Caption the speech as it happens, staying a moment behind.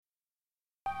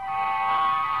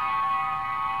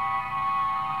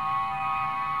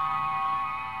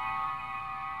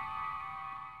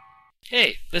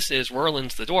This is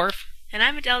Roland the Dwarf. And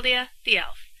I'm Adeldia the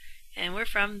Elf. And we're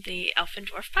from the Elf and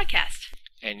Dwarf Podcast.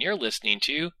 And you're listening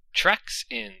to Treks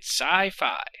in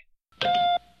Sci-Fi.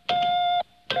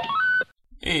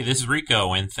 Hey, this is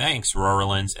Rico, and thanks,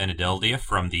 Roland and Adeldia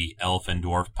from the Elf and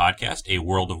Dwarf Podcast, a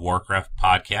World of Warcraft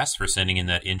podcast, for sending in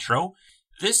that intro.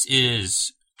 This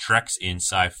is Treks in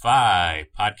Sci-Fi,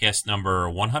 podcast number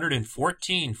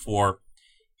 114 for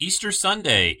Easter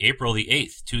Sunday, April the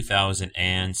 8th,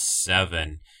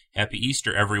 2007. Happy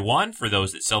Easter, everyone, for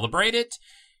those that celebrate it.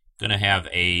 Gonna have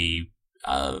a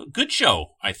good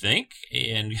show, I think.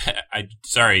 And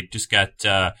just got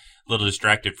a little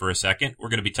distracted for a second. We're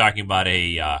gonna be talking about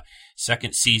a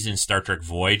second season Star Trek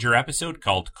Voyager episode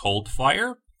called Cold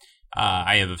Fire.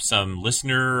 I have some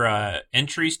listener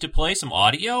entries to play, some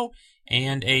audio,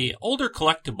 and a older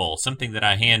collectible, something that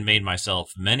I handmade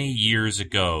myself many years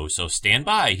ago. So stand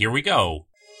by, here we go.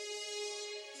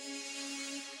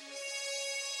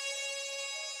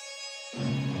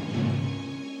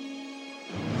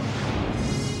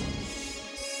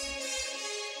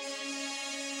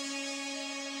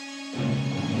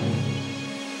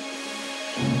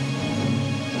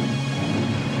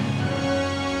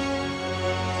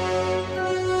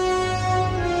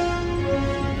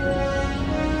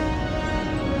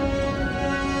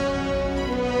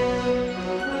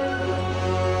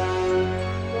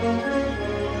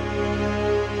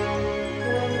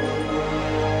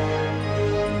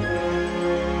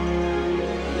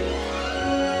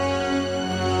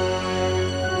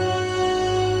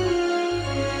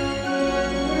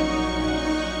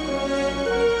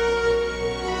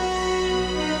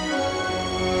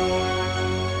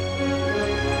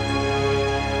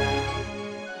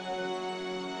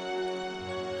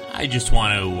 I just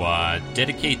want to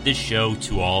dedicate this show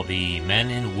to all the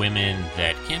men and women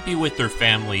that can't be with their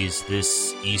families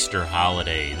this Easter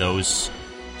holiday. Those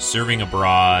serving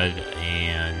abroad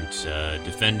and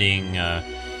defending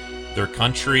their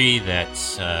country that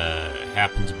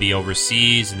happen to be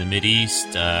overseas in the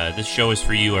Mideast. This show is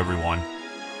for you, everyone.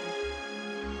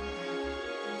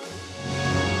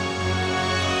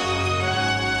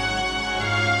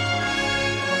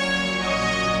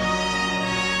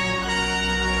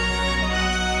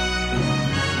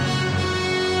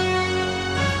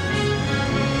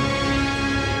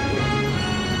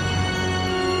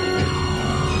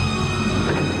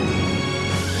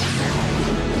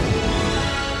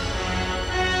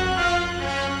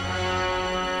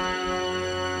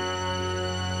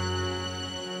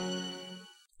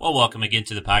 Well, welcome again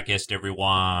to the podcast,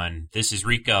 everyone. This is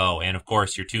Rico, and of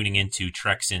course, you're tuning into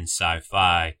Treks in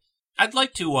Sci-Fi. I'd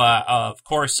like to, of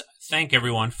course, thank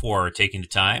everyone for taking the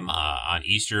time on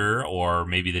Easter or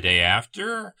maybe the day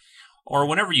after, or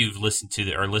whenever you've listened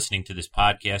to or listening to this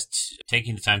podcast.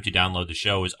 Taking the time to download the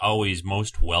show is always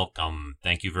most welcome.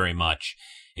 Thank you very much.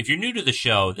 If you're new to the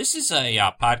show, this is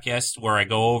a podcast where I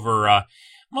go over.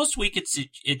 Most week,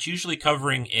 it's usually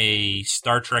covering a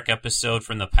Star Trek episode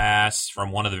from the past,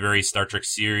 from one of the various Star Trek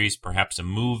series, perhaps a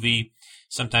movie.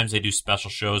 Sometimes I do special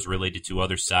shows related to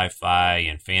other sci-fi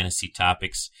and fantasy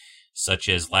topics, such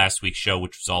as last week's show,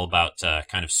 which was all about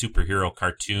kind of superhero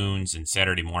cartoons and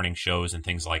Saturday morning shows and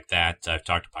things like that. I've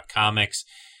talked about comics,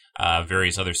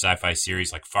 various other sci-fi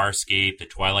series like Farscape, The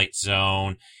Twilight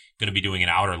Zone. Going to be doing an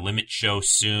Outer Limits show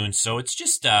soon, so it's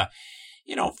just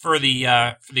for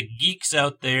the geeks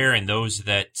out there and those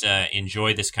that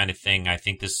enjoy this kind of thing, I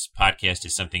think this podcast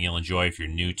is something you'll enjoy if you're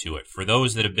new to it. For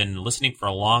those that have been listening for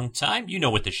a long time, you know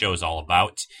what the show is all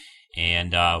about.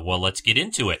 And, let's get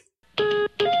into it.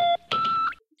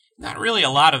 Not really a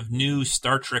lot of new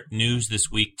Star Trek news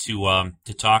this week to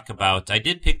talk about. I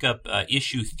did pick up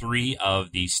issue 3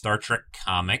 of the Star Trek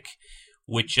comic,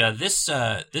 which this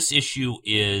issue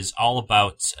is all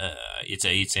about.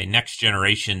 It's a Next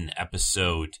Generation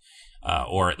episode,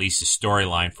 or at least a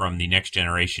storyline from the Next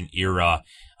Generation era,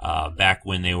 back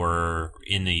when they were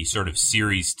in the sort of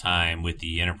series time with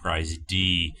the Enterprise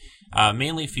D,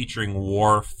 mainly featuring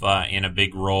Worf in a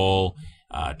big role,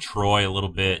 Troy a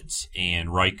little bit,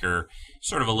 and Riker.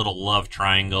 Sort of a little love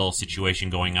triangle situation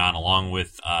going on, along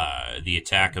with the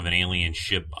attack of an alien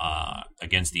ship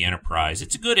against the Enterprise.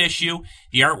 It's a good issue.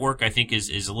 The artwork, I think,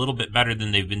 is a little bit better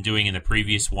than they've been doing in the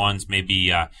previous ones.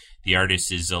 Maybe the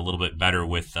artist is a little bit better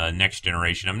with Next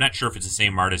Generation. I'm not sure if it's the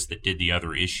same artist that did the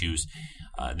other issues.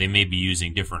 They may be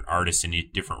using different artists and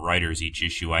different writers each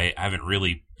issue. I haven't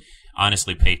really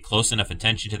honestly paid close enough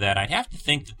attention to that. I'd have to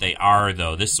think that they are,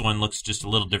 though. This one looks just a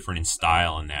little different in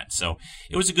style in that. So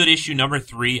it was a good issue, number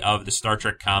 3 of the Star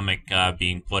Trek comic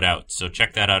being put out. So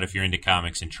check that out if you're into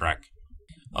comics and Trek.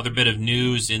 Other bit of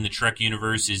news in the Trek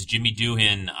universe is Jimmy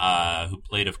Doohan, who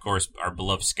played, of course, our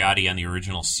beloved Scotty on the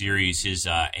original series. His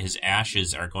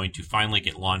ashes are going to finally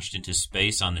get launched into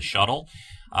space on the shuttle.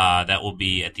 That will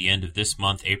be at the end of this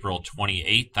month, April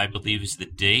 28th, I believe is the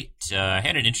date. I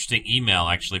had an interesting email,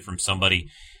 actually, from somebody.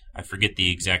 I forget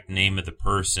the exact name of the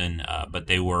person, but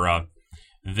they were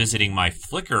visiting my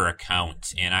Flickr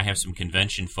account, and I have some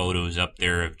convention photos up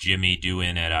there of Jimmy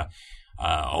Doohan at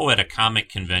a comic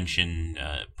convention,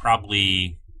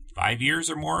 probably 5 years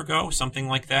or more ago, something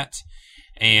like that,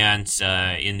 and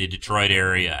in the Detroit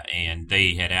area. And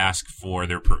they had asked for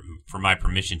my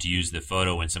permission to use the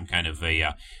photo in some kind of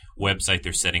a website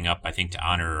they're setting up, I think, to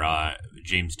honor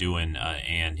James Doohan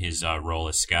and his role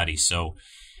as Scotty. So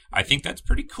I think that's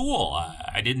pretty cool.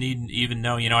 I didn't even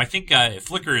know. I think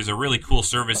Flickr is a really cool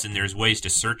service, and there's ways to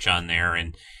search on there,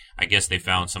 and I guess they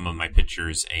found some of my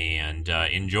pictures and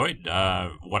enjoyed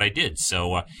what I did.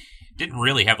 So didn't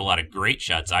really have a lot of great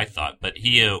shots, I thought, but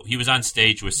he was on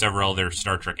stage with several other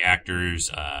Star Trek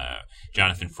actors,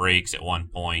 Jonathan Frakes at one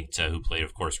point, who played,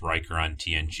 of course, Riker on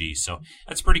TNG. So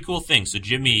that's a pretty cool thing. So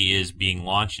Jimmy is being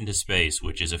launched into space,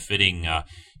 which is a fitting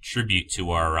tribute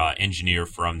to our engineer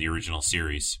from the original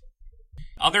series.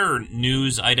 Other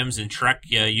news items in Trek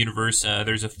universe,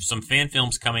 there's some fan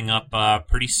films coming up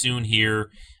pretty soon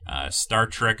here. Star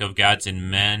Trek of Gods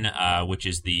and Men, which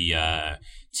is the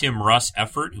Tim Russ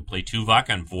effort, who played Tuvok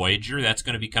on Voyager. That's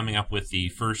going to be coming up with the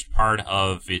first part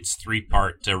of its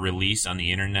 3-part release on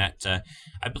the internet.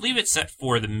 I believe it's set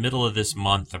for the middle of this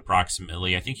month,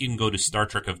 approximately. I think you can go to Star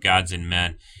Trek of Gods and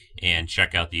Men and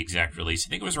check out the exact release. I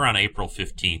think it was around April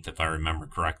 15th, if I remember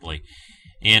correctly.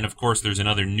 And, of course, there's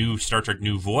another new Star Trek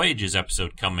New Voyages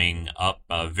episode coming up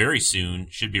very soon.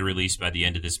 Should be released by the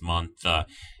end of this month.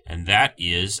 And that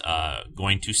is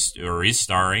is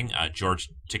starring George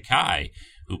Takei,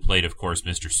 who played, of course,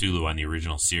 Mr. Sulu on the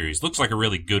original series. Looks like a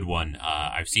really good one.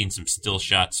 I've seen some still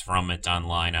shots from it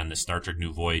online on the Star Trek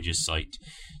New Voyages site.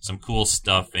 Some cool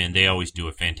stuff, and they always do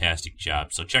a fantastic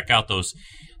job. So check out those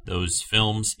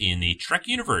films in the Trek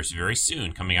universe very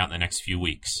soon, coming out in the next few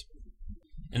weeks.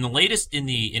 And the latest in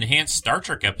the enhanced Star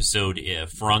Trek episode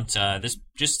front, this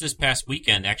past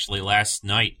weekend, actually last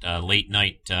night, late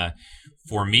night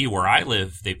for me where I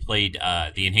live, they played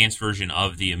the enhanced version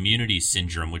of the Immunity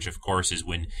Syndrome, which of course is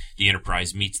when the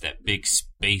Enterprise meets that big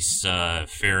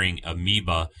space-faring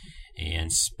amoeba, and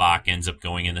Spock ends up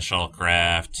going in the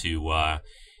shuttlecraft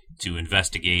to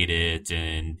investigate it,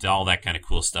 and all that kind of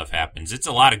cool stuff happens. It's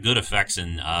a lot of good effects,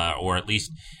 or at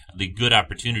least the good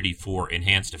opportunity for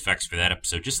enhanced effects for that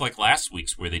episode, just like last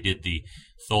week's where they did the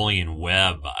Tholian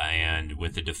web, and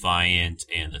with the Defiant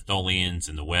and the Tholians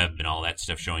and the web and all that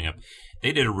stuff showing up.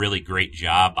 They did a really great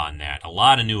job on that. A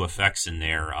lot of new effects in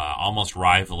there, almost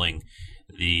rivaling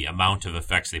the amount of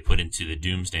effects they put into the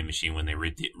Doomsday Machine when they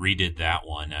redid that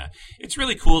one. It's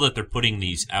really cool that they're putting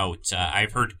these out.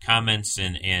 I've heard comments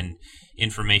and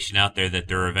information out there that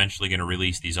they're eventually going to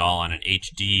release these all on an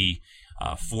HD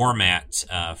format,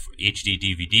 HD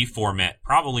DVD format,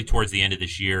 probably towards the end of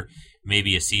this year,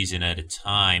 maybe a season at a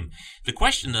time. The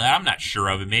question that I'm not sure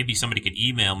of, and maybe somebody could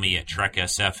email me at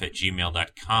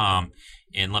treksf@gmail.com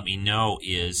and let me know,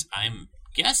 is I'm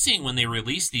guessing when they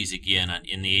release these again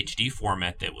in the HD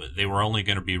format that they were only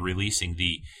going to be releasing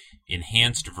the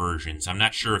enhanced versions. I'm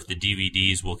not sure if the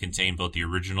DVDs will contain both the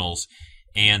originals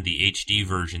and the HD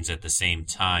versions at the same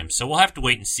time. So we'll have to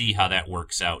wait and see how that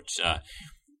works out.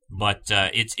 But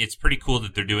it's pretty cool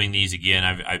that they're doing these again.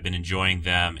 I've been enjoying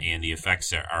them, and the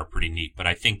effects are pretty neat. But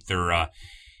I think they're,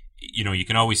 you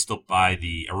can always still buy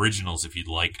the originals if you'd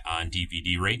like on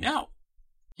DVD right now.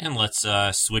 And let's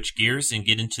switch gears and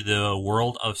get into the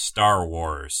world of Star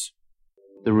Wars.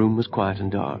 The room was quiet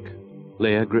and dark.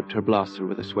 Leia gripped her blaster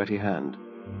with a sweaty hand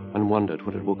and wondered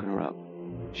what had woken her up.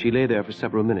 She lay there for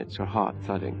several minutes, her heart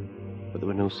thudding, but there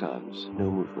were no sounds, no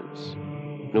movements.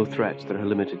 No threats that her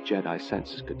limited Jedi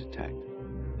senses could detect.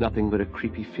 Nothing but a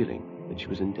creepy feeling that she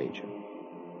was in danger.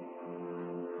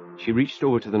 She reached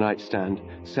over to the nightstand,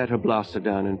 set her blaster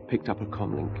down, and picked up her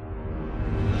comlink.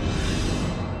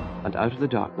 And out of the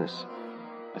darkness,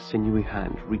 a sinewy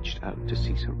hand reached out to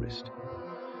seize her wrist.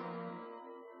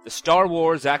 The Star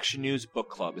Wars Action News Book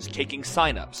Club is taking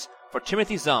sign-ups for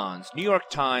Timothy Zahn's New York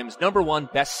Times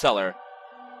 #1 bestseller,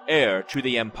 Heir to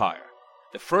the Empire,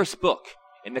 the first book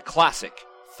in the classic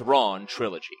Thrawn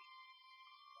trilogy.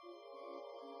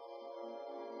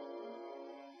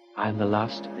 I am the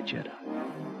last of the Jedi.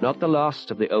 Not the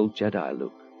last of the old Jedi,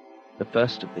 Luke. The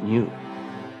first of the new.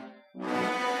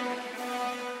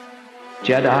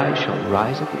 Jedi shall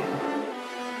rise again.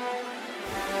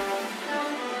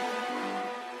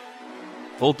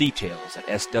 Full details at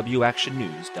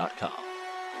swactionnews.com.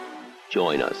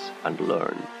 Join us and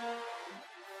learn.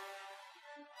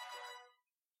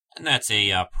 And that's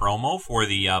a promo for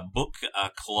the book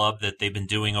club that they've been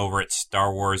doing over at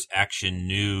Star Wars Action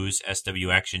News,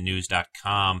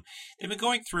 swactionnews.com. They've been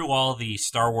going through all the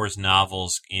Star Wars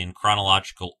novels in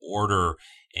chronological order,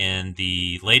 and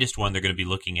the latest one they're going to be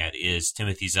looking at is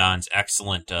Timothy Zahn's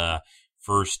excellent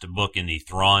first book in the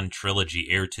Thrawn trilogy,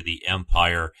 Heir to the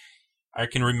Empire. I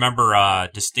can remember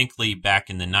distinctly back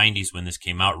in the 90s when this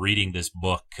came out, reading this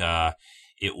book.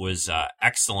 It was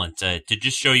excellent. To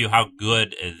just show you how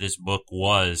good this book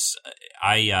was,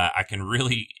 I can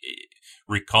really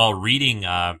recall reading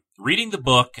the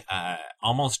book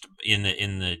almost in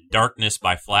the darkness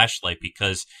by flashlight,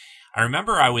 because I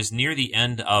remember I was near the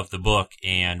end of the book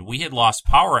and we had lost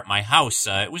power at my house.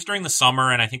 It was during the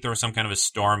summer, and I think there was some kind of a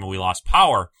storm and we lost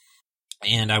power.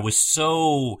 And I was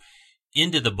so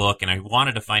into the book, and I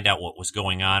wanted to find out what was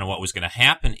going on and what was going to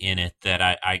happen in it, that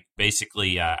I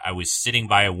basically I was sitting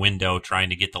by a window trying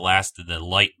to get the last of the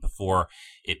light before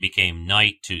it became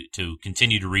night to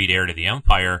continue to read Heir to the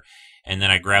Empire. And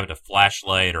then I grabbed a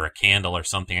flashlight or a candle or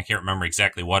something. I can't remember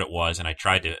exactly what it was, and I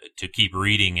tried to keep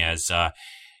reading as the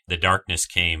darkness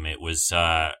came. It was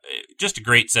just a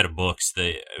great set of books.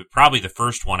 Probably the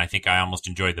first one I think I almost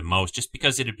enjoyed the most, just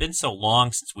because it had been so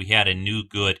long since we had a new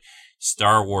good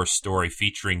Star Wars story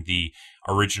featuring the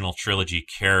original trilogy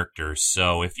characters.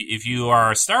 So if you are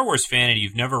a Star Wars fan and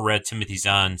you've never read Timothy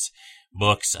Zahn's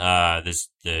books,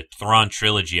 the Thrawn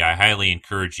trilogy, I highly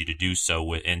encourage you to do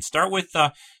so. And start with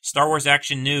Star Wars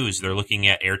Action News. They're looking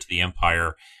at Heir to the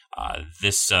Empire. I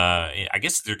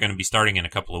guess they're going to be starting in a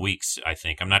couple of weeks, I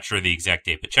think. I'm not sure the exact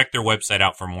date, but check their website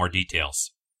out for more details.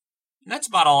 And that's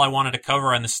about all I wanted to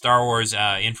cover on the Star Wars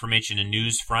information and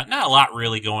news front. Not a lot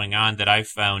really going on that I've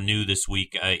found new this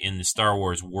week in the Star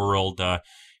Wars world.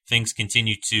 Things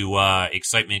continue to,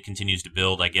 excitement continues to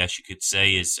build, I guess you could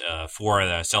say, is for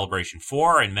the Celebration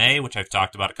 4 in May, which I've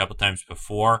talked about a couple times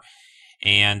before.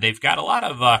 And they've got a lot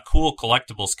of cool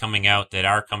collectibles coming out that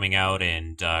are coming out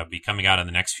and be coming out in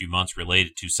the next few months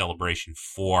related to Celebration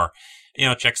 4. You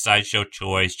know, check Sideshow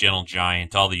Toys, Gentle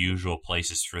Giant, all the usual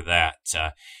places for that.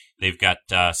 They've got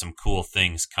some cool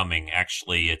things coming.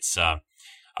 Actually, it's a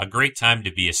great time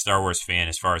to be a Star Wars fan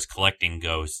as far as collecting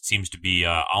goes. It seems to be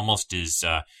almost as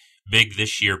big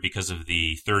this year because of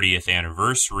the 30th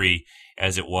anniversary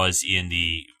as it was in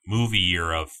the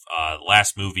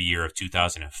last movie year of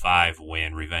 2005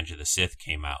 when Revenge of the Sith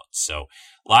came out. So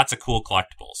lots of cool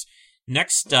collectibles.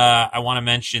 Next, I want to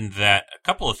mention that a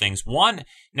couple of things. One,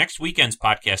 next weekend's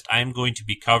podcast, I'm going to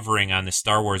be covering on the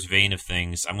Star Wars vein of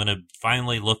things. I'm going to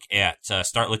finally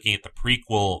start looking at the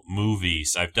prequel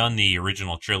movies. I've done the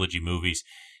original trilogy movies,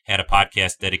 had a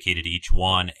podcast dedicated to each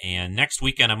one, and next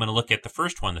weekend I'm going to look at the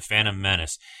first one, The Phantom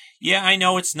Menace. Yeah, I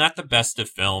know it's not the best of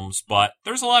films, but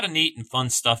there's a lot of neat and fun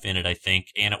stuff in it, I think,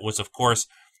 and it was, of course,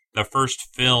 the first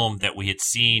film that we had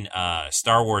seen,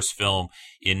 Star Wars film,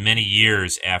 in many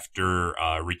years after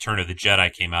Return of the Jedi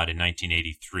came out in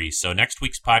 1983. So next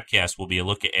week's podcast will be a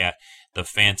look at The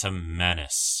Phantom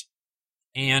Menace.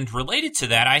 And related to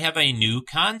that, I have a new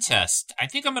contest. I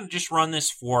think I'm going to just run this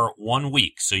for 1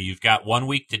 week. So you've got 1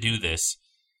 week to do this.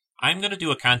 I'm going to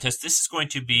do a contest. This is going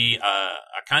to be a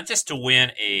contest to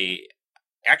win a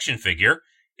action figure.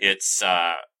 It's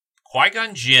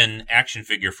Qui-Gon Jinn action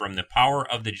figure from the Power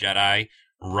of the Jedi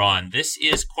run. This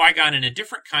is Qui-Gon in a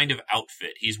different kind of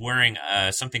outfit. He's wearing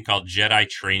something called Jedi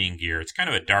training gear. It's kind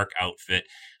of a dark outfit.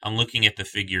 I'm looking at the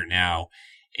figure now,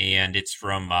 and it's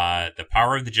from the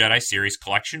Power of the Jedi series,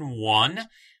 Collection 1,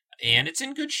 and it's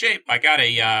in good shape. I got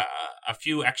a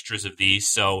few extras of these,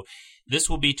 so this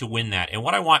will be to win that. And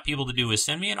what I want people to do is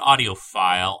send me an audio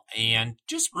file, and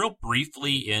just real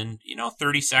briefly in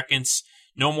 30 seconds,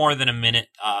 no more than a minute,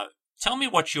 tell me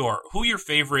who your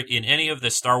favorite in any of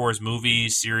the Star Wars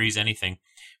movies, series, anything,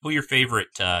 who your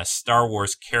favorite Star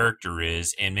Wars character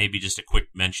is, and maybe just a quick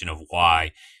mention of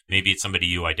why. Maybe it's somebody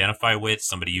you identify with,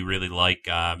 somebody you really like.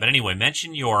 But anyway,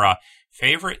 mention your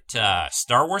favorite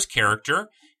Star Wars character.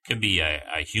 Could be a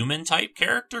human-type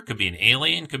character, could be an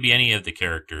alien, could be any of the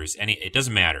characters. It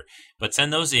doesn't matter. But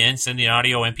send those in. Send the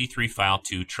audio MP3 file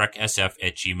to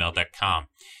treksf@gmail.com.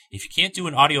 If you can't do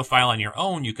an audio file on your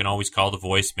own, you can always call the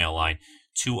voicemail line,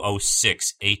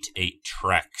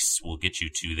 206-88-TREKS. We'll get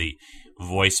you to the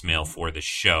voicemail for the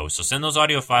show. So send those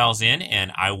audio files in,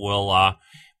 and I will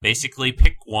basically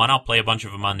pick one. I'll play a bunch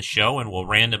of them on the show, and we'll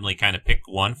randomly kind of pick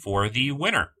one for the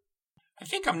winner. I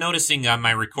think I'm noticing on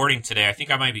my recording today, I think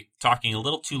I might be talking a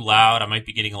little too loud. I might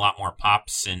be getting a lot more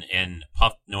pops and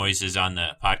puff noises on the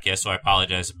podcast, so I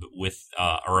apologize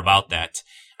about that.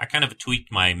 I kind of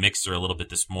tweaked my mixer a little bit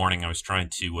this morning. I was trying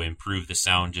to improve the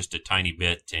sound just a tiny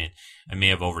bit, and I may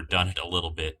have overdone it a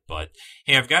little bit. But,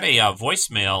 hey, I've got a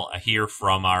voicemail here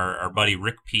from our buddy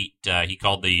Rick Pete. He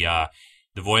called the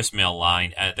voicemail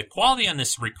line. The quality on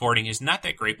this recording is not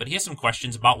that great, but he has some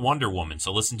questions about Wonder Woman,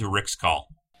 so listen to Rick's call.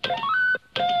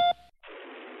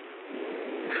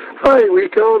 Hi,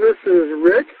 Rico. This is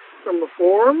Rick from the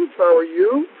forums. How are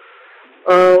you?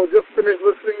 Just finished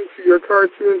listening to your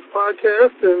cartoons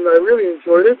podcast, and I really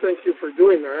enjoyed it. Thank you for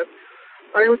doing that.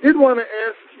 I did want to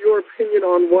ask your opinion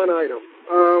on one item.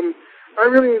 I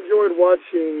really enjoyed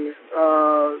watching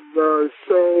the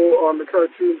show on the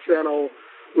Cartoon Channel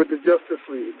with the Justice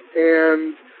League,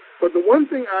 but the one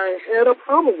thing I had a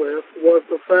problem with was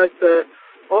the fact that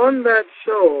on that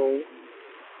show,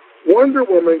 Wonder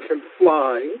Woman can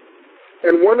fly,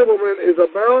 and Wonder Woman is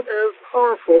about as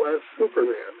powerful as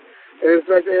Superman. And in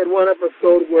fact, they had one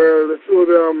episode where the two of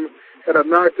them had a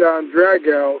knockdown,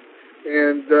 drag-out,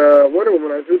 and Wonder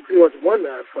Woman, I think, pretty much won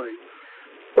that fight.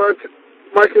 But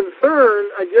my concern,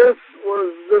 I guess, was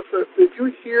this: did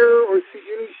you hear or see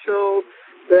any show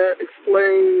that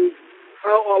explained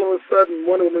how all of a sudden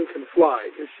Wonder Woman can fly?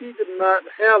 Because she did not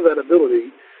have that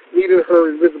ability, neither her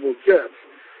invisible jet.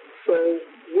 So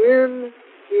when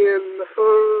in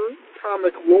her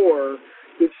comic lore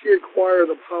did she acquire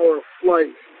the power of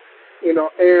flight, and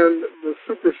the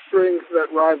super strength that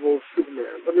rivals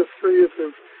Superman? I'm just curious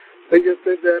if they just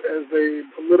did that as a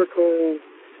political,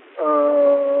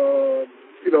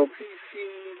 PC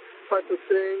type of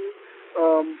thing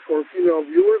for female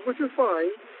viewers, which is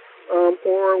fine,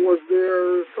 or was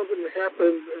there something that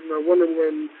happened in the Wonder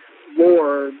Woman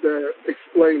lore that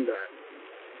explained that?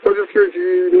 So just curious if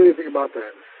you knew anything about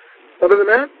that. Other than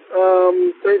that,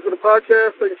 thanks for the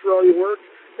podcast, thanks for all your work,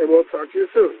 and we'll talk to you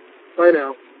soon. Bye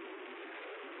now.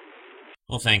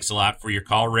 Well, thanks a lot for your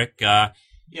call, Rick.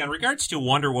 In regards to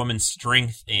Wonder Woman's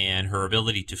strength and her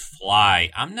ability to fly,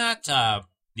 I'm not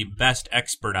the best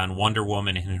expert on Wonder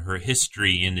Woman and her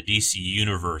history in the DC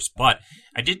universe, but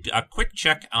I did a quick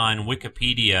check on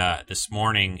Wikipedia this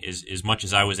morning, as much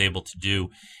as I was able to do,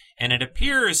 and it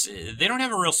appears they don't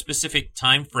have a real specific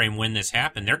time frame when this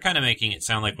happened. They're kind of making it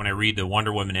sound like when I read the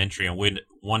Wonder Woman entry on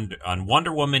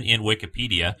Wonder Woman in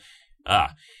Wikipedia.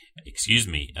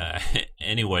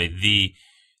 Anyway,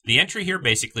 the entry here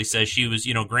basically says she was,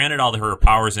 granted all her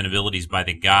powers and abilities by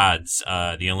the gods,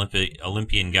 the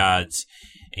Olympian gods,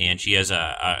 and she has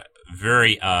a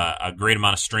very great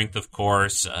amount of strength, of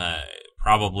course,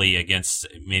 probably against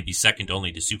maybe second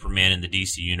only to Superman in the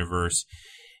DC universe.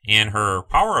 And her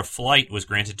power of flight was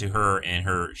granted to her, and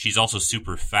she's also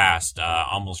super fast,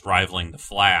 almost rivaling the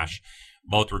Flash.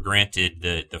 Both were granted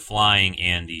the flying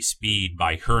and the speed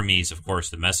by Hermes, of course,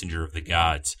 the messenger of the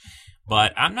gods.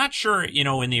 But I'm not sure,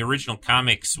 in the original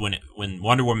comics, when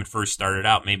Wonder Woman first started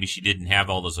out, maybe she didn't have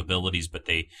all those abilities, but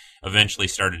they eventually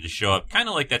started to show up. Kind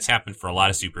of like that's happened for a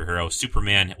lot of superheroes.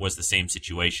 Superman was the same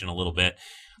situation a little bit.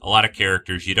 A lot of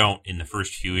characters, you don't, in the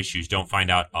first few issues, don't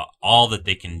find out all that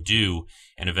they can do,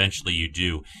 and eventually you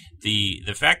do.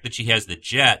 The fact that she has the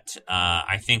jet,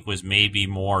 I think, was maybe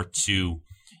more to...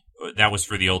 That was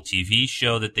for the old TV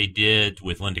show that they did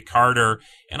with Linda Carter,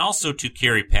 and also to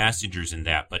carry passengers in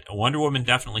that. But Wonder Woman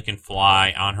definitely can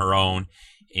fly on her own,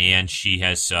 and she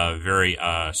has very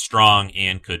strong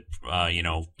and could,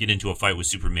 get into a fight with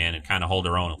Superman and kind of hold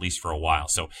her own, at least for a while.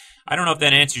 So I don't know if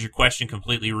that answers your question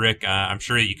completely, Rick. I'm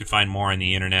sure that you could find more on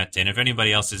the internet. And if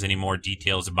anybody else has any more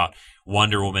details about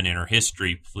Wonder Woman and her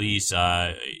history, please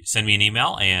send me an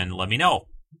email and let me know.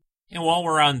 And while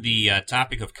we're on the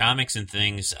topic of comics and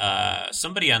things,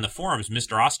 somebody on the forums,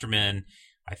 Mr. Osterman,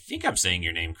 I think I'm saying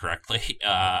your name correctly.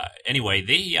 Anyway,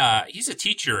 he's a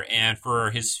teacher, and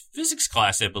for his physics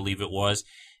class, I believe it was,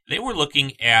 they were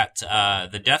looking at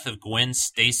the death of Gwen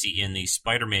Stacy in the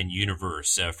Spider-Man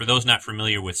universe. For those not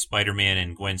familiar with Spider-Man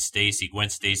and Gwen Stacy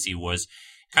was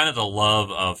kind of the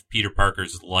love of Peter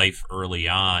Parker's life early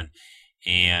on.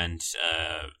 And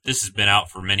this has been out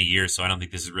for many years, so I don't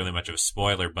think this is really much of a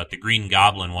spoiler, but the Green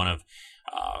Goblin, one of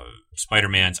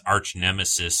Spider-Man's arch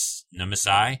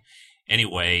nemesi.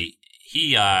 Anyway,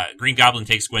 Green Goblin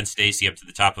takes Gwen Stacy up to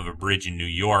the top of a bridge in New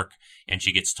York, and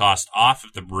she gets tossed off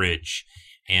of the bridge,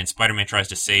 and Spider-Man tries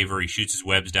to save her. He shoots his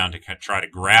webs down to try to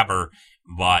grab her,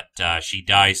 but she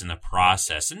dies in the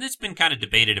process. And it's been kind of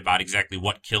debated about exactly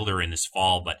what killed her in this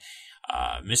fall, but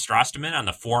Mr. Osterman on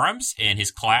the forums and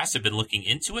his class have been looking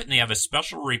into it, and they have a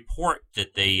special report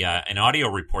that an audio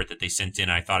report that they sent in.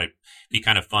 I thought it'd be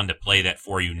kind of fun to play that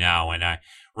for you now, and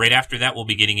right after that, we'll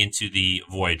be getting into the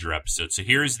Voyager episode. So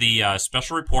here's the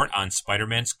special report on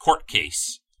Spider-Man's court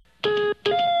case.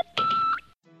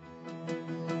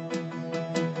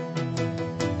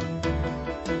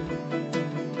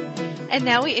 And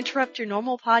now we interrupt your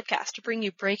normal podcast to bring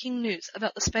you breaking news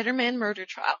about the Spider-Man murder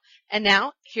trial. And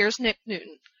now, here's Nick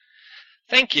Newton.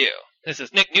 Thank you. This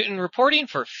is Nick Newton reporting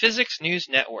for Physics News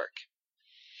Network.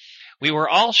 We were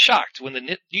all shocked when the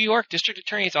New York District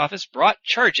Attorney's Office brought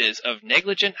charges of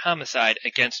negligent homicide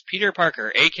against Peter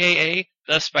Parker, a.k.a.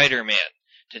 the Spider-Man.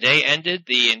 Today ended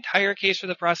the entire case for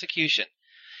the prosecution.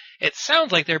 It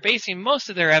sounds like they're basing most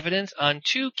of their evidence on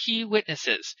two key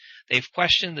witnesses. They've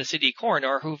questioned the city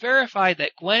coroner who verified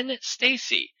that Gwen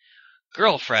Stacy,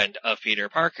 girlfriend of Peter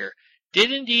Parker,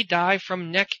 did indeed die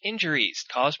from neck injuries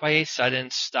caused by a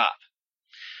sudden stop.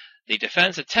 The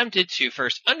defense attempted to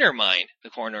first undermine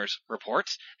the coroner's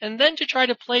reports and then to try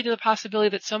to play to the possibility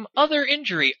that some other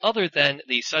injury other than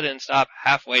the sudden stop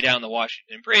halfway down the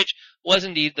Washington Bridge was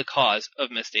indeed the cause of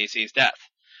Miss Stacy's death.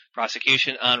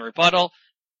 Prosecution on rebuttal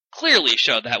clearly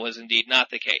showed that was indeed not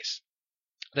the case.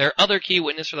 Their other key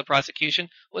witness for the prosecution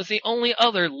was the only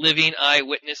other living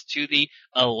eyewitness to the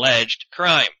alleged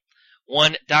crime,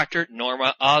 one Dr.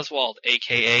 Norma Oswald,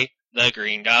 a.k.a. the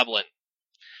Green Goblin.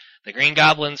 The Green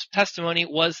Goblin's testimony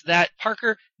was that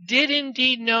Parker did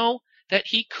indeed know that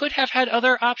he could have had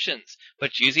other options,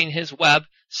 but using his web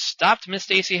stopped Miss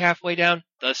Stacy halfway down,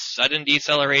 the sudden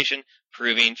deceleration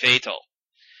proving fatal.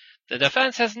 The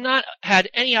defense has not had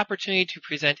any opportunity to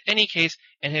present any case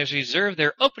and has reserved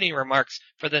their opening remarks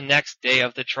for the next day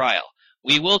of the trial.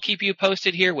 We will keep you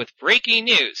posted here with breaking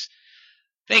news.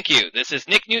 Thank you. This is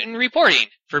Nick Newton reporting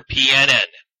for PNN.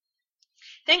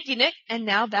 Thank you, Nick. And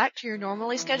now back to your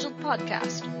normally scheduled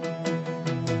podcast.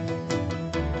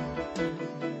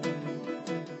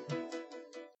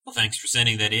 Well, thanks for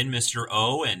sending that in, Mr.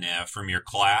 O, and from your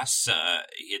class.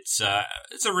 It's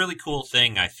a really cool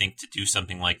thing, I think, to do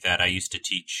something like that. I used to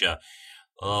teach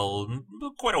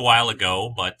quite a while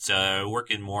ago, but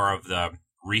working more of the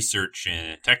research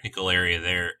and technical area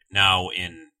there now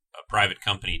in a private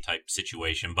company type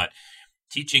situation. But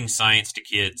teaching science to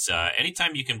kids,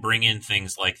 anytime you can bring in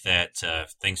things like that,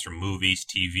 things from movies,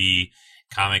 TV,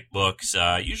 comic books,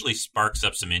 usually sparks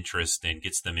up some interest and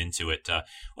gets them into it.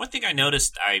 One thing I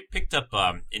noticed, I picked up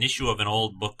an issue of an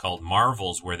old book called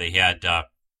Marvels where they had a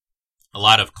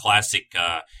lot of classic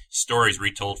stories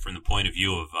retold from the point of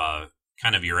view of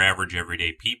kind of your average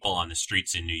everyday people on the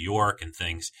streets in New York and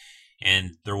things.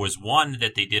 And there was one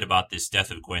that they did about this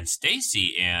death of Gwen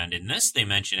Stacy, and in this they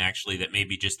mention actually that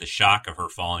maybe just the shock of her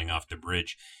falling off the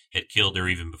bridge had killed her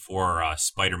even before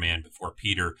Spider-Man, before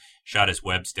Peter shot his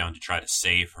webs down to try to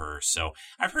save her. So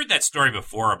I've heard that story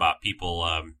before about people,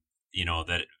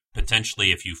 that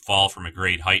potentially if you fall from a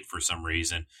great height for some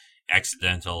reason,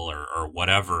 accidental or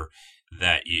whatever,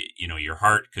 that your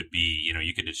heart could be,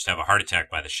 you could just have a heart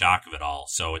attack by the shock of it all.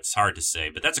 So it's hard to say,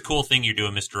 but that's a cool thing you're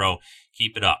doing, Mr. O.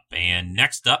 Keep it up. And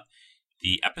next up,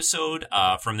 the episode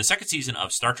from the second season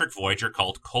of Star Trek Voyager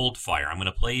called Cold Fire. I'm going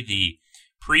to play the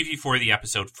preview for the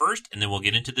episode first, and then we'll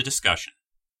get into the discussion.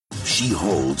 She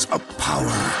holds a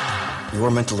power.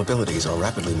 Your mental abilities are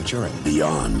rapidly maturing.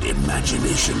 Beyond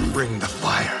imagination. Bring the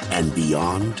fire. And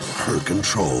beyond her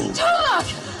control. Talk!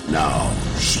 Now,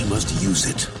 she must use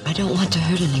it. I don't want to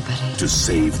hurt anybody. To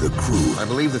save the crew. I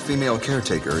believe the female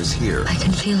caretaker is here. I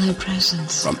can feel her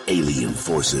presence. From alien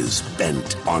forces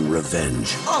bent on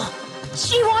revenge. Oh,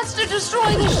 she wants to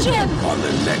destroy the ship! On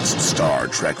the next Star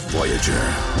Trek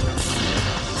Voyager.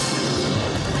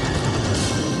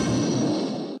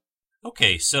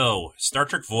 Okay, so Star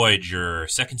Trek Voyager,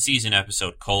 second season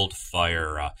episode Cold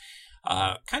Fire.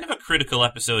 Kind of a critical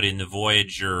episode in the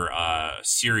Voyager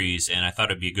series, and I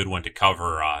thought it'd be a good one to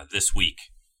cover this week.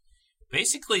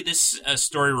 Basically, this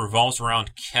story revolves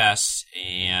around Kes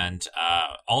and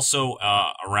also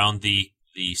around the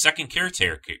second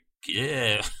caretaker.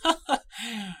 Yeah.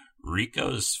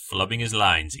 Rico's flubbing his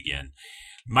lines again.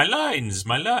 My lines.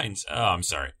 Oh, I'm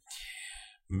sorry.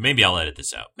 Maybe I'll edit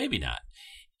this out. Maybe not.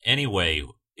 Anyway,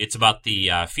 it's about the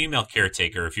female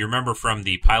caretaker. If you remember from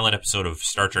the pilot episode of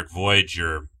Star Trek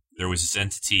Voyager, there was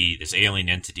this alien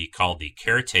entity called the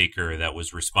Caretaker that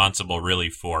was responsible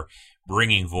really for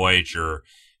bringing Voyager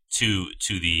to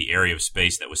the area of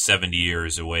space that was 70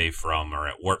 years away from, or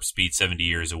at warp speed 70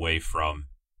 years away from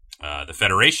the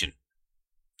Federation.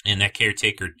 And that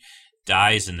caretaker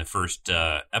dies in the first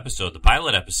episode, the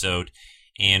pilot episode,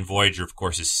 and Voyager, of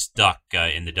course, is stuck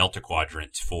in the Delta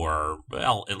Quadrant for,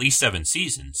 well, at least 7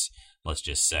 seasons, let's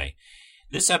just say.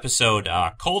 This episode,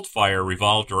 Cold Fire,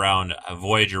 revolved around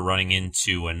Voyager running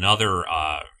into another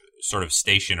sort of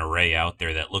station array out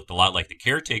there that looked a lot like the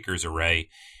Caretaker's array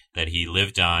that he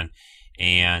lived on.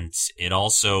 And it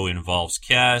also involves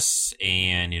Kes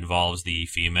and involves the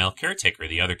female caretaker,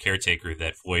 the other caretaker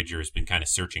that Voyager has been kind of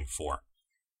searching for.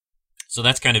 So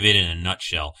that's kind of it in a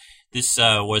nutshell. This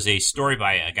was a story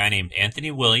by a guy named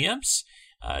Anthony Williams,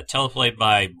 teleplayed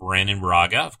by Brannon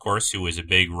Braga, of course, who was a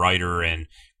big writer and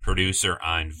producer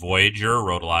on Voyager,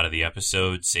 wrote a lot of the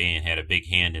episodes, and had a big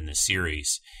hand in the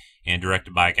series, and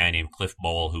directed by a guy named Cliff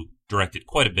Bowl, who directed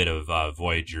quite a bit of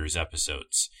Voyager's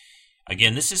episodes.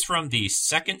 Again, this is from the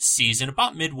second season,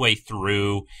 about midway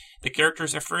through. The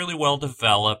characters are fairly well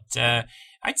developed.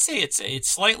 I'd say it's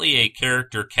slightly a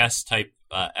character cast type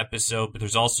episode, but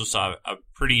there's also a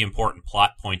pretty important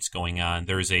plot points going on.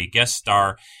 There's a guest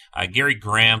star. Gary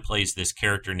Graham plays this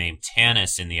character named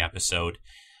Tanis in the episode,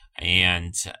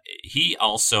 and he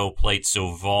also played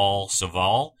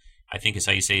Soval, I think is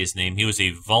how you say his name. He was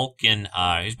a Vulcan.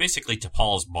 He was basically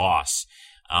T'Pol's boss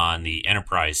on the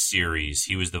Enterprise series.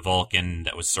 He was the Vulcan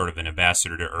that was sort of an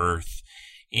ambassador to Earth,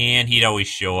 and he'd always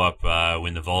show up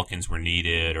when the Vulcans were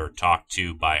needed or talked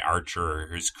to by Archer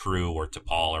or his crew or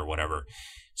T'Pol or whatever.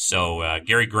 So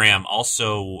Gary Graham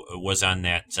also was on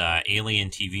that Alien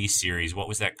TV series. What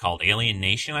was that called? Alien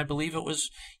Nation, I believe it was.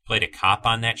 He played a cop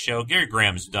on that show. Gary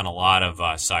Graham's done a lot of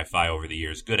sci-fi over the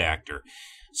years. Good actor.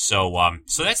 So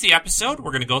that's the episode.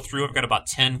 We're going to go through. I've got about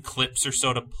 10 clips or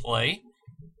so to play.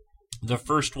 The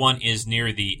first one is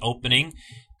near the opening.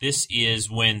 This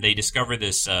is when they discover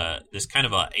this kind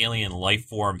of a alien life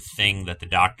form thing that the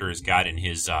Doctor has got in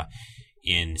his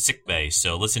in sickbay.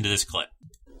 So listen to this clip.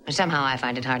 Somehow I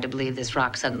find it hard to believe this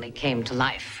rock suddenly came to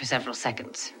life for several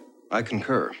seconds. I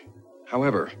concur.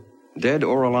 However, dead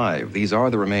or alive, these are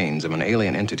the remains of an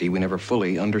alien entity we never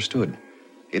fully understood.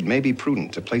 It may be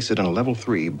prudent to place it in a level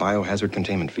 3 biohazard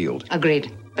containment field.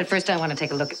 Agreed. But first I want to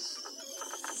take a look at...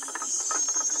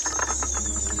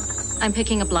 I'm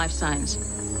picking up life signs.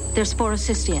 They're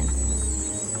sporocystian.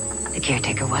 The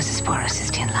caretaker was a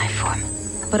sporocystian life form.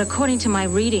 But according to my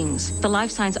readings, the life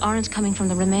signs aren't coming from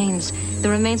the remains. The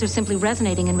remains are simply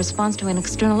resonating in response to an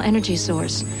external energy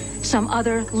source. Some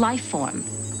other life form.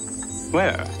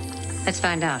 Where? Let's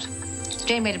find out.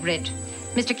 Janeway to bridge.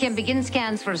 Mr. Kim, begin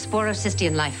scans for a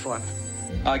sporocystian life form.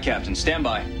 Aye, Captain. Stand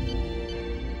by.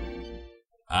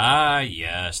 Ah,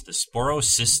 yes, the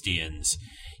sporocystians.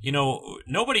 You know,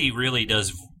 nobody really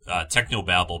does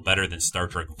technobabble better than Star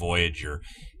Trek Voyager.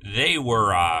 They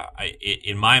were,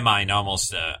 in my mind,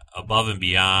 almost above and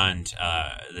beyond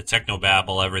the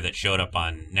technobabble ever that showed up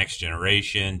on Next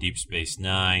Generation, Deep Space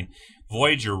Nine.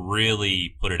 Voyager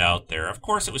really put it out there. Of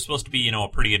course, it was supposed to be, a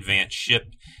pretty advanced ship.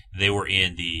 They were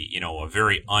in the, a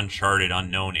very uncharted,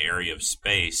 unknown area of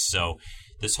space. So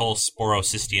this whole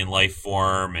sporocystian life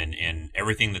form and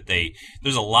everything that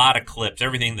there's a lot of clips,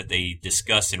 everything that they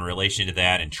discuss in relation to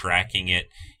that and tracking it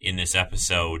in this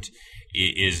episode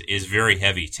is very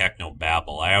heavy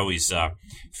techno-babble. I always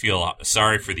feel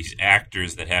sorry for these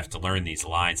actors that have to learn these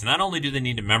lines. Not only do they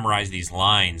need to memorize these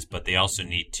lines, but they also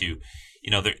need to,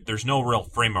 there's no real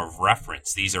frame of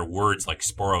reference. These are words like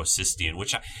sporocystian,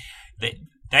 which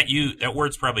that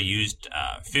word's probably used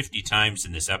 50 times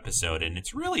in this episode, and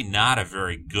it's really not a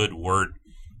very good word.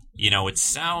 It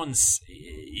sounds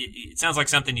like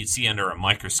something you'd see under a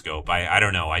microscope. I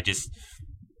don't know.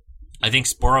 I think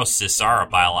sporocysts are a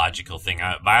biological thing.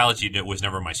 Biology was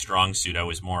never my strong suit. I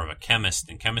was more of a chemist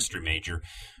and chemistry major.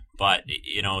 But,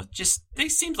 they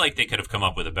seemed like they could have come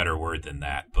up with a better word than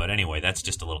that. But anyway, that's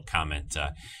just a little comment.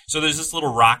 So there's this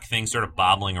little rock thing sort of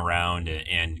bobbling around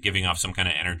and giving off some kind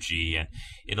of energy. And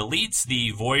it leads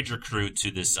the Voyager crew to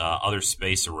this other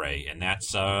space array. And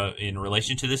that's in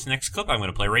relation to this next clip I'm going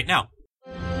to play right now.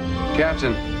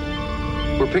 Captain,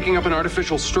 we're picking up an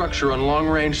artificial structure on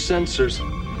long-range sensors.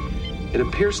 It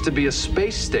appears to be a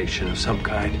space station of some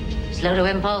kind. Slow to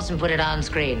impulse and put it on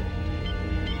screen.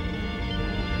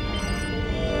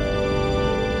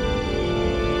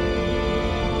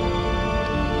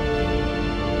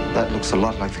 That looks a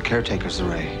lot like the caretaker's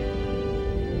array.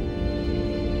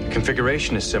 The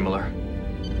configuration is similar.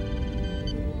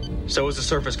 So is the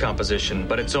surface composition,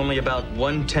 but it's only about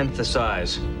 1/10 the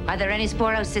size. Are there any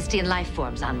sporocystian life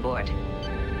forms on board?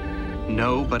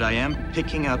 No, but I am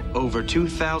picking up over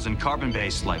 2,000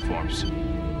 carbon-based life forms.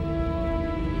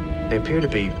 They appear to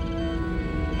be...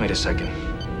 Wait a second.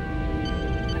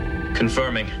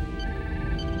 Confirming.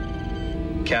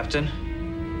 Captain?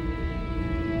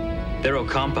 They're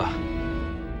Ocampa.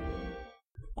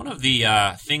 One of the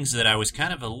things that I was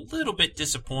kind of a little bit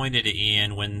disappointed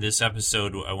in when this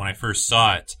episode, when I first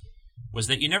saw it, was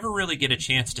that you never really get a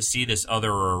chance to see this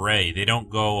other array. They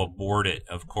don't go aboard it.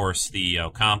 Of course, the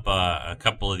Ocampa, a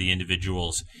couple of the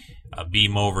individuals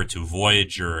beam over to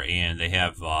Voyager, and they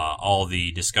have all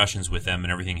the discussions with them,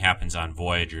 and everything happens on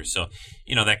Voyager. So,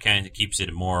 that kind of keeps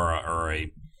it more or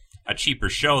a cheaper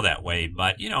show that way.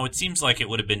 But, it seems like it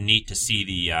would have been neat to see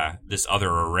the this other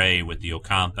array with the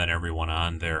Ocampa and everyone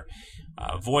on there.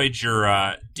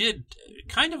 Voyager did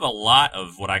kind of a lot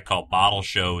of what I call bottle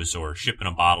shows or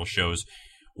ship-in-a-bottle shows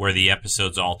where the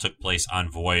episodes all took place on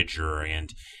Voyager,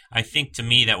 and I think to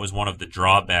me that was one of the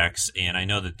drawbacks, and I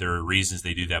know that there are reasons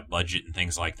they do that budget and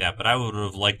things like that, but I would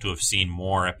have liked to have seen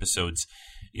more episodes,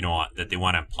 that they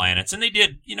went on planets, and they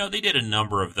did a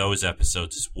number of those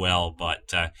episodes as well,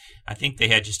 but I think they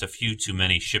had just a few too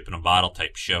many ship-in-a-bottle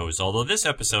type shows, although this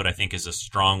episode I think is a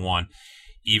strong one,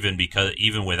 even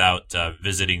without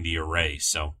visiting the array.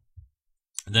 So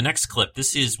the next clip,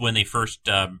 this is when they first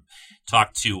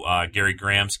talked to Gary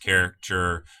Graham's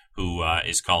character, who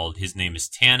his name is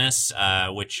Tanis,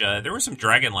 which there were some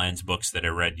Dragonlance books that I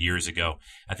read years ago.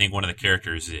 I think one of the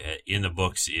characters in the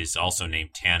books is also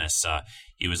named Tanis.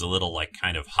 He was a little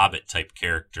kind of Hobbit type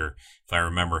character, if I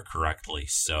remember correctly.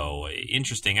 So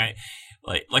interesting.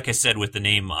 Like I said, with the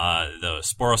name, the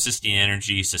Sporocystine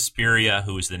Energy, Suspiria,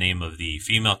 who is the name of the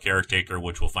female caretaker,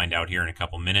 which we'll find out here in a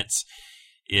couple minutes.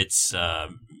 It's, I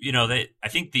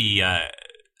think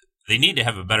they need to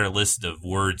have a better list of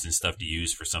words and stuff to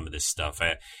use for some of this stuff.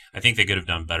 I think they could have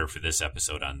done better for this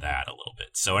episode on that a little bit.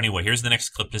 So anyway, here's the next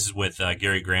clip. This is with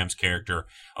Gary Graham's character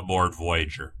aboard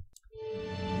Voyager.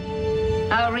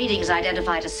 Our readings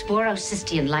identified a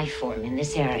Sporocystine life form in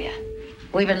this area.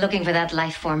 We've been looking for that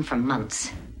life form for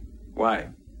months. Why?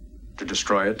 To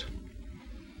destroy it?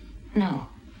 No.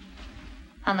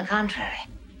 On the contrary.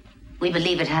 We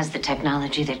believe it has the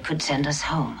technology that could send us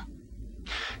home.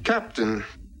 Captain,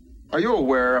 are you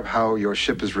aware of how your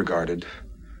ship is regarded?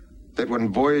 That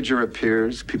when Voyager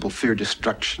appears, people fear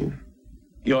destruction?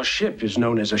 Your ship is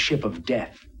known as a ship of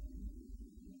death.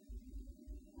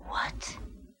 What?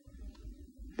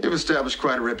 You've established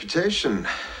quite a reputation.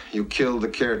 You killed the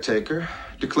caretaker,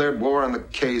 declared war on the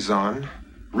Kazon,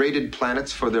 raided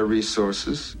planets for their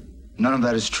resources. None of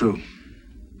that is true.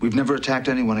 We've never attacked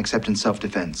anyone except in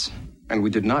self-defense. And we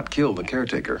did not kill the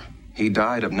caretaker. He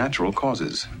died of natural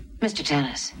causes. Mr.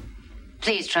 Tanis,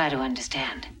 please try to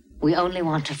understand. We only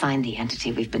want to find the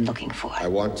entity we've been looking for. I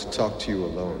want to talk to you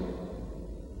alone.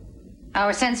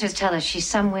 Our sensors tell us she's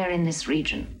somewhere in this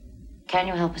region. Can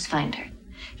you help us find her?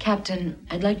 Captain,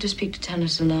 I'd like to speak to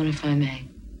Tanis alone if I may.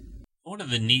 One of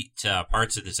the neat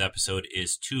parts of this episode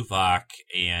is Tuvok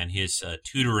and his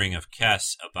tutoring of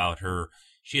Kes about her.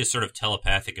 She has sort of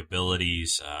telepathic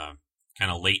abilities,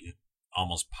 kind of latent,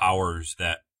 almost powers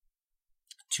that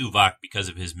Tuvok, because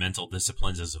of his mental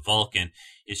disciplines as a Vulcan,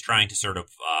 is trying to sort of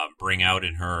bring out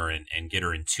in her and get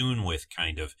her in tune with,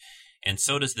 kind of. And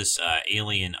so does this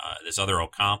alien, this other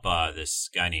Ocampa, this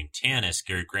guy named Tanis,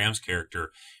 Gary Graham's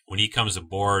character. When he comes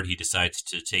aboard, he decides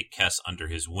to take Kes under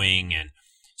his wing and,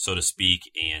 so to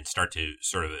speak, and start to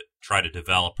sort of try to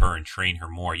develop her and train her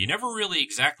more. You never really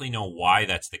exactly know why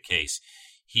that's the case.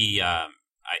 He, I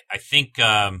think,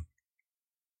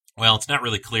 well, it's not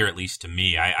really clear, at least to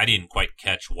me. I didn't quite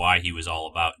catch why he was all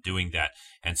about doing that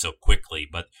and so quickly,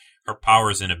 but her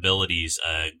powers and abilities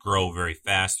grow very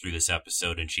fast through this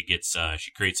episode, and she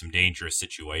creates some dangerous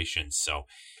situations. So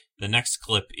the next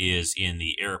clip is in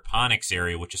the aeroponics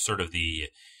area, which is sort of the,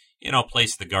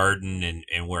 place the garden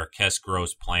and where Kes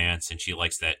grows plants, and she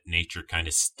likes that nature kind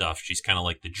of stuff. She's kind of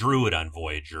like the druid on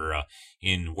Voyager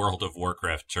in World of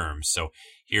Warcraft terms. So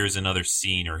here's a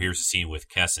scene with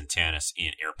Kes and Tanis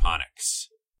in aeroponics.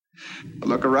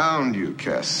 Look around you,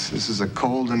 Kes. This is a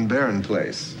cold and barren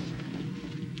place.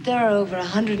 There are over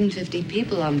 150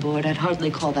 people on board. I'd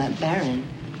hardly call that barren.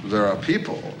 There are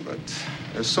people, but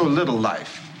there's so little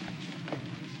life.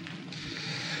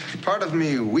 Part of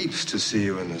me weeps to see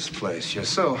you in this place. You're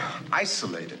so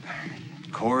isolated.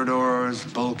 Corridors,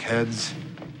 bulkheads,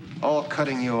 all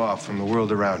cutting you off from the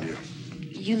world around you.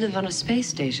 You live on a space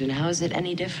station. How is it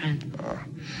any different? Oh,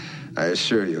 I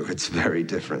assure you, it's very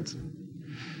different.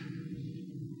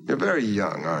 You're very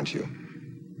young, aren't you?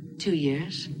 2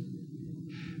 years.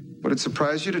 Would it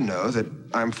surprise you to know that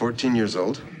I'm 14 years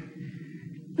old?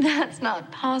 That's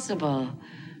not possible.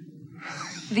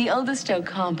 The oldest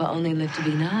Ocampa only lived to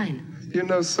be 9. You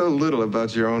know so little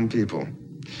about your own people.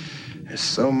 There's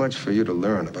so much for you to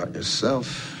learn about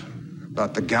yourself,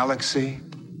 about the galaxy.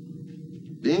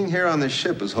 Being here on this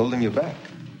ship is holding you back.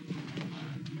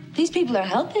 These people are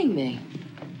helping me.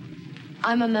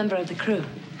 I'm a member of the crew.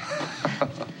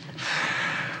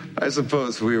 I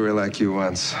suppose we were like you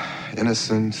once.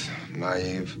 Innocent,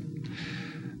 naive.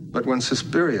 But when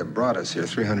Suspiria brought us here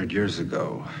 300 years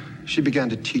ago, she began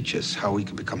to teach us how we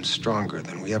could become stronger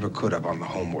than we ever could have on the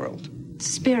homeworld.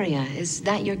 Suspiria, is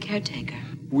that your caretaker?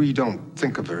 We don't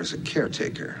think of her as a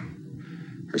caretaker.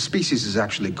 Her species is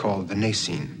actually called the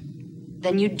Nacine.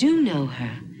 Then you do know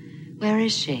her. Where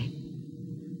is she?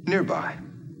 Nearby.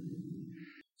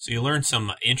 So you learn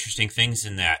some interesting things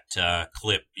in that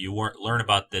clip. You learn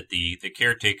about that the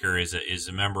caretaker is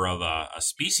a member of a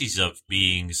species of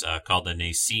beings called the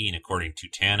Nascene, according to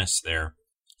Tanis there.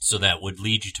 So that would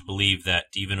lead you to believe that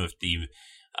even if the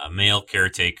male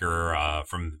caretaker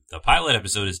from the pilot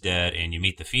episode is dead, and you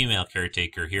meet the female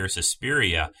caretaker here,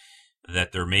 Suspiria,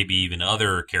 that there may be even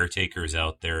other caretakers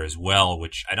out there as well,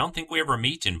 which I don't think we ever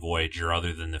meet in Voyager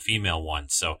other than the female one.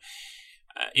 So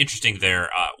interesting there.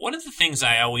 One of the things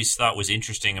I always thought was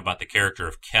interesting about the character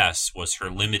of Kes was her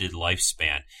limited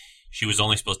lifespan. She was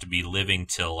only supposed to be living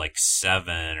till like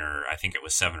 7 or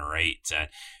 8.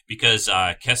 Because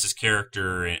Kes's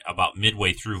character about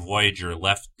midway through Voyager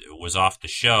was off the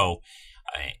show,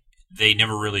 they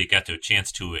never really got to a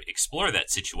chance to explore that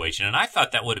situation. And I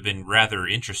thought that would have been rather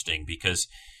interesting because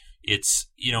it's,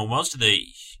 most of the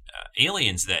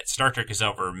aliens that Star Trek has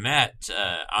ever met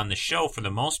on the show, for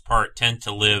the most part, tend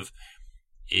to live,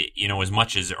 as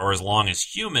much as or as long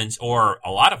as humans, or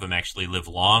a lot of them actually live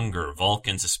longer.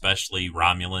 Vulcans, especially,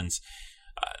 Romulans,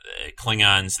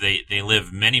 Klingons, they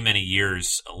live many, many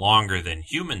years longer than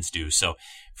humans do. So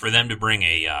for them to bring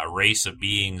a race of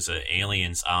beings,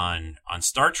 aliens, on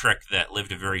Star Trek that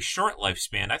lived a very short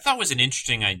lifespan, I thought was an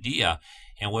interesting idea,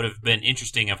 and would have been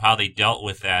interesting of how they dealt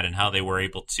with that and how they were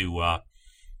able to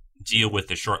deal with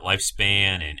the short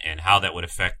lifespan and how that would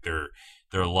affect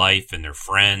their life and their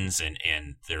friends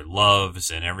and their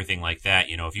loves and everything like that.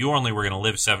 If you only were going to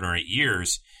live 7 or 8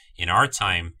 years in our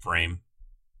time frame,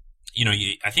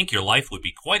 I think your life would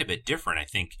be quite a bit different. I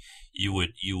think you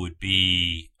would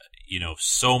be,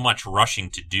 so much rushing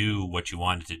to do what you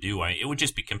wanted to do. It would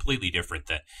just be completely different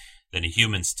than a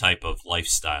human's type of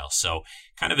lifestyle. So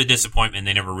kind of a disappointment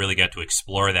they never really got to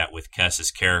explore that with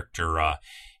Kes's character.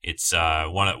 It's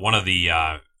one of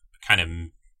the kind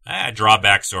of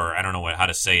drawbacks, or I don't know how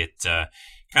to say it,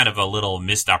 kind of a little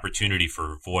missed opportunity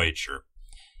for Voyager.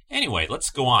 Anyway, let's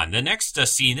go on. The next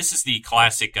scene, this is the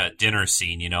classic dinner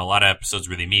scene. A lot of episodes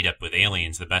where they meet up with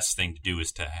aliens, the best thing to do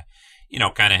is to,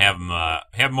 kind of have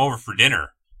them over for dinner,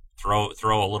 throw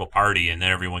a little party, and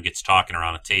then everyone gets talking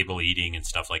around a table, eating and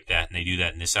stuff like that. And they do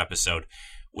that in this episode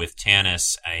with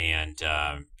Tanis and,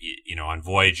 on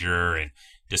Voyager, and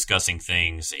discussing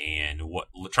things and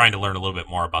trying to learn a little bit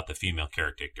more about the female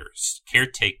caretaker.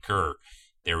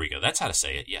 There we go. That's how to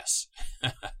say it. Yes.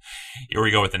 Here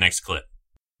we go with the next clip.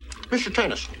 Mr.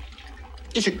 Tanis,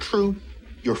 is it true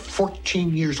you're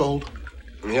 14 years old?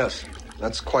 Yes,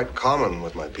 that's quite common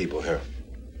with my people here.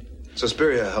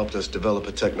 Suspiria helped us develop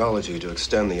a technology to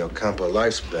extend the Ocampa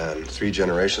lifespan 3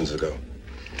 generations ago.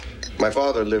 My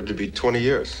father lived to be 20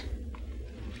 years.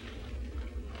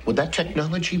 Would that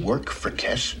technology work for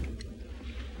Kes?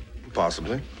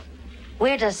 Possibly.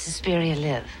 Where does Suspiria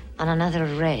live? On another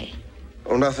array?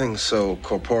 Oh, nothing so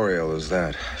corporeal as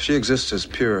that. She exists as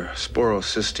pure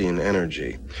sporocystine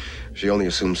energy. She only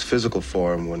assumes physical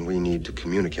form when we need to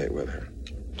communicate with her.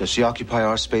 Does she occupy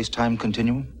our space-time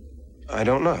continuum? I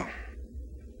don't know.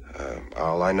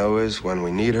 All I know is when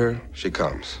we need her, she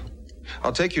comes.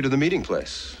 I'll take you to the meeting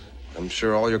place. I'm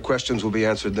sure all your questions will be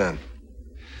answered then.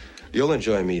 You'll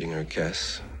enjoy meeting her,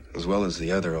 Kes, as well as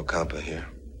the other Ocampa here.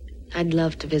 I'd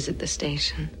love to visit the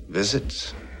station.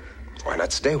 Visit? Why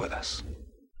not stay with us?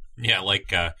 Yeah,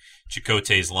 like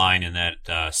Chakotay's line in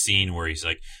that scene where he's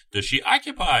like, does she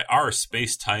occupy our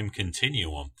space-time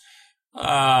continuum?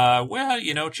 Well,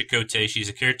 Chakotay, she's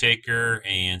a caretaker,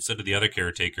 and so did the other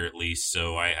caretaker at least,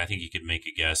 so I think you could make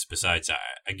a guess. Besides,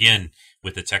 again,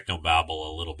 with the technobabble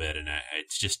a little bit, and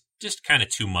it's just kind of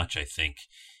too much, I think.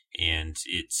 And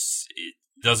it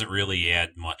doesn't really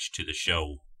add much to the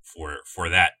show for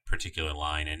that particular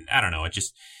line. And I don't know, it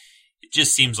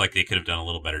just seems like they could have done a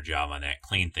little better job on that,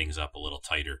 cleaned things up a little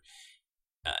tighter,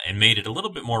 and made it a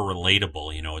little bit more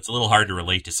relatable. It's a little hard to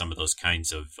relate to some of those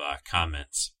kinds of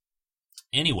comments.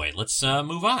 Anyway, let's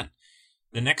move on.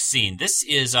 The next scene. This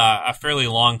is a fairly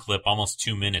long clip, almost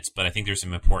 2 minutes, but I think there's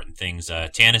some important things.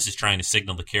 Tanis is trying to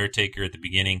signal the caretaker at the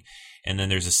beginning, and then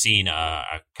there's a scene,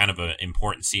 a kind of an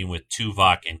important scene with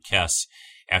Tuvok and Kes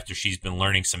after she's been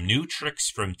learning some new tricks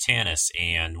from Tanis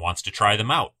and wants to try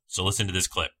them out. So listen to this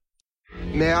clip.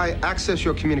 May I access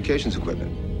your communications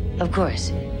equipment? Of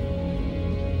course.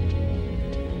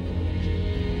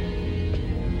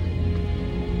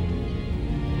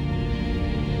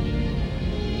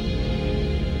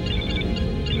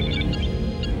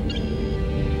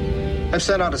 I've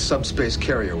sent out a subspace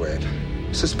carrier wave.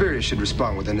 Suspiria should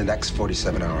respond within the next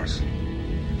 47 hours.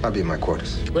 I'll be in my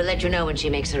quarters. We'll let you know when she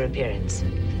makes her appearance.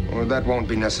 Well, that won't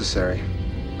be necessary.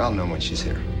 I'll know when she's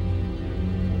here.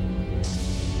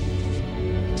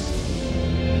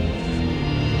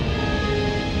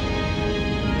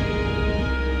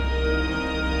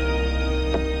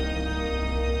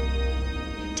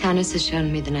 Tannis has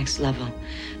shown me the next level.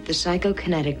 The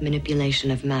psychokinetic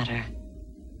manipulation of matter.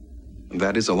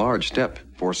 That is a large step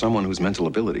for someone whose mental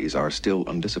abilities are still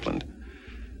undisciplined.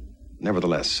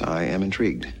 Nevertheless, I am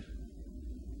intrigued.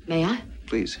 May I?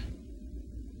 Please.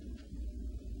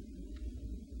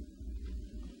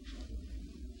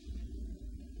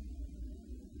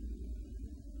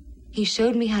 He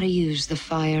showed me how to use the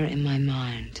fire in my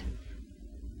mind.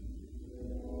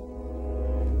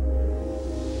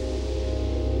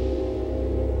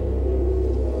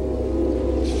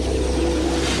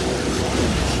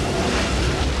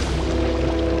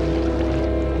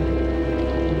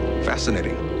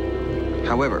 Fascinating.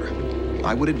 However,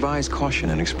 I would advise caution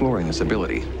in exploring this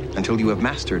ability until you have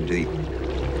mastered the...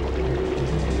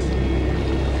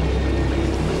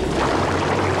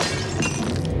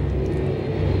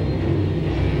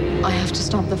 I have to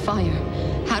stop the fire.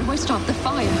 How do I stop the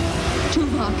fire?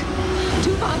 Tuvok!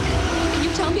 Tuvok! Can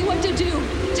you tell me what to do?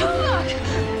 Tuvok!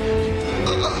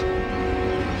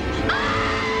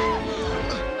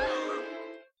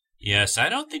 Yes, I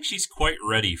don't think she's quite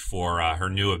ready for her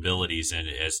new abilities, and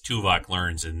as Tuvok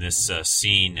learns in this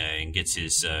scene and gets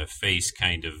his face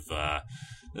kind of a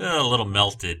little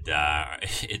melted,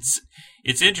 it's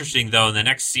interesting though. In the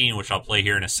next scene, which I'll play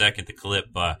here in a second, the clip,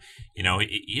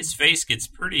 his face gets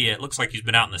pretty. It looks like he's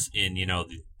been out in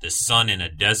the sun in a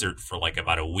desert for like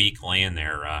about a week, laying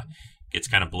there. Gets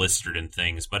kind of blistered and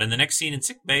things. But in the next scene in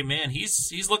sickbay, man,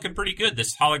 he's looking pretty good.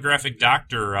 This holographic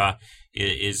doctor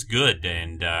is good,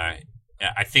 and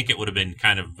I think it would have been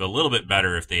kind of a little bit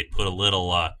better if they had put a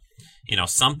little,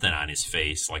 something on his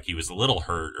face, like he was a little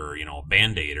hurt, or a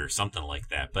Band-Aid or something like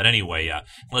that. But anyway,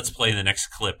 let's play the next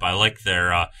clip. I like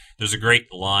there's a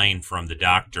great line from the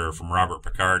doctor, from Robert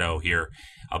Picardo here,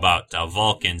 about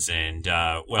Vulcans and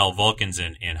Vulcans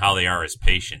and how they are as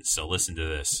patients. So listen to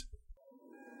this.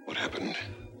 What happened?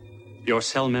 Your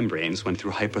cell membranes went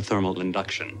through hyperthermal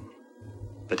induction.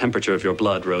 The temperature of your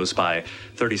blood rose by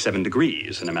 37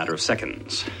 degrees in a matter of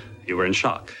seconds. You were in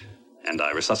shock, and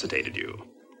I resuscitated you.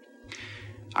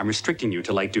 I'm restricting you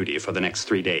to light duty for the next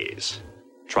 3 days.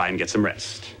 Try and get some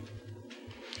rest.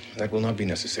 That will not be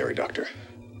necessary, Doctor.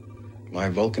 My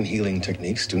Vulcan healing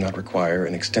techniques do not require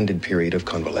an extended period of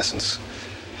convalescence.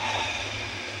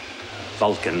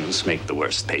 Vulcans make the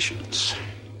worst patients.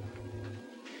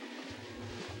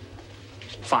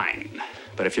 Fine.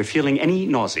 But if you're feeling any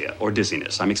nausea or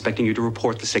dizziness, I'm expecting you to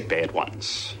report the sickbay at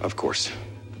once. Of course.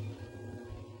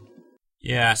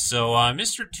 Yeah, so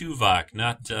Mr. Tuvok,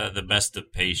 not the best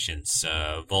of patients.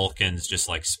 Vulcans, just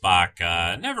like Spock,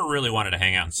 never really wanted to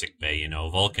hang out in sickbay.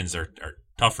 Vulcans are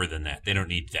tougher than that. They don't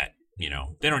need that.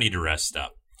 They don't need to rest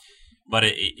up. But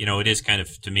it is kind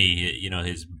of, to me,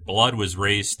 his blood was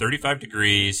raised 35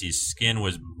 degrees. His skin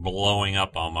was blowing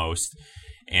up almost.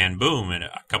 And boom, and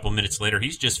a couple minutes later,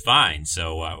 he's just fine.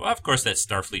 So, of course, that's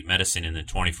Starfleet medicine in the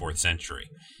 24th century,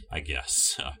 I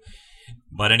guess.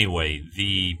 But anyway,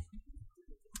 the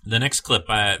next clip,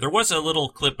 there was a little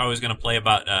clip I was going to play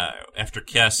about after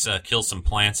Kes kills some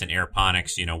plants in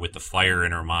aeroponics, with the fire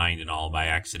in her mind and all by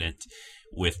accident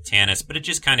with Tannis. But it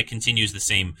just kind of continues the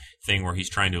same thing where he's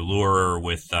trying to lure her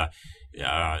with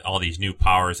all these new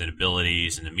powers and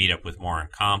abilities and to meet up with Morin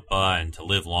Campa and to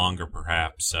live longer,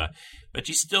 perhaps. But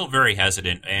she's still very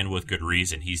hesitant, and with good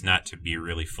reason. He's not to be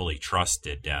really fully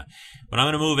trusted. But I'm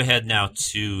going to move ahead now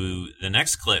to the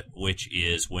next clip, which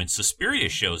is when Suspiria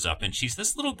shows up, and she's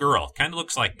this little girl. Kind of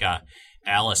looks like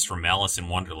Alice from Alice in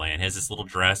Wonderland. Has this little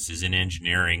dress, is in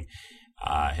engineering,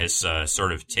 has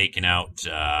sort of taken out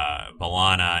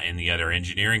B'Elanna and the other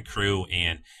engineering crew,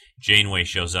 and Janeway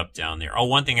shows up down there. Oh,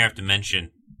 one thing I have to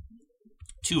mention,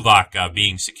 Tuvok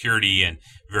being security and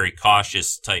very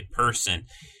cautious type person,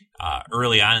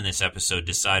 early on in this episode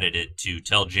decided to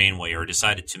tell Janeway, or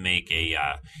decided to make a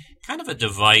kind of a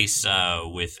device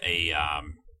with a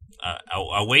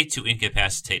way to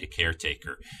incapacitate a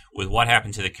caretaker. With what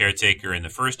happened to the caretaker in the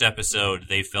first episode,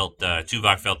 they felt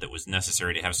Tuvok felt it was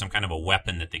necessary to have some kind of a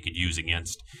weapon that they could use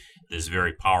against this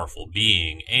very powerful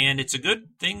being, and it's a good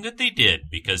thing that they did,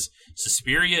 because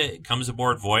Suspiria comes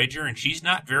aboard Voyager and she's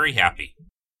not very happy.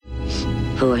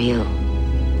 Who are you?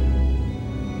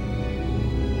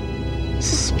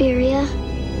 Suspiria.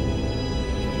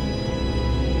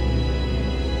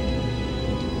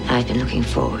 I've been looking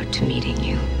forward to meeting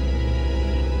you.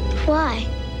 Why?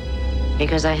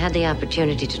 Because I had the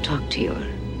opportunity to talk to your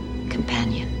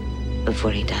companion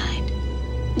before he died.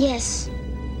 Yes,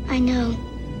 I know.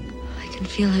 I can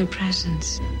feel her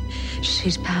presence.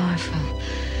 She's powerful,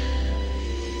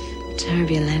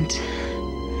 turbulent.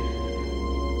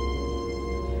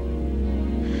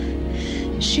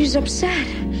 She's upset.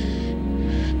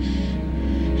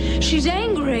 She's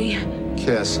angry.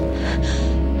 Kiss.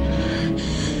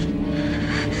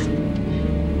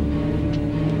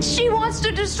 She wants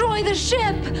to destroy the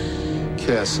ship.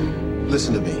 Kiss,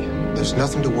 listen to me. There's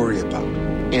nothing to worry about.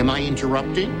 Am I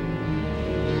interrupting?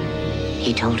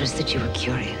 He told us that you were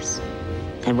curious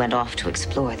and went off to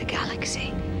explore the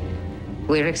galaxy.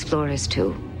 We're explorers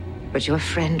too, but your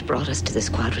friend brought us to this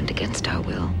quadrant against our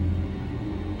will.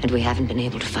 And we haven't been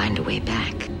able to find a way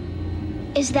back.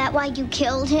 Is that why you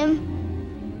killed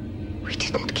him? We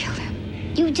didn't kill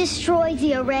him. You destroyed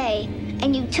the array,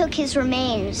 and you took his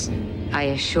remains. I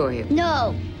assure you.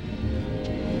 No.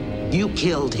 You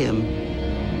killed him.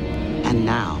 And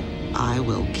now I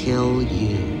will kill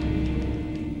you.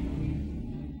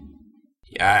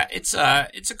 Yeah, it's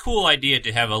a cool idea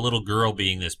to have a little girl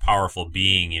being this powerful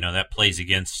being. You know, that plays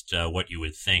against what you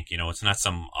would think. You know, it's not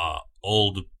some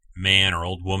old man or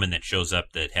old woman that shows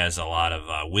up that has a lot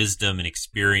of wisdom and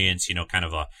experience. You know, kind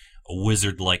of a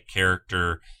wizard-like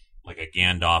character, like a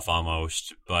Gandalf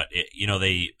almost. But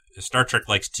Star Trek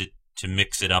likes to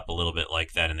mix it up a little bit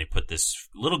like that, and they put this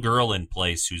little girl in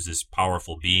place who's this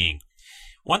powerful being.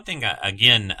 One thing,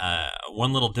 again,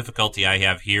 one little difficulty I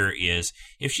have here is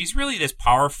if she's really this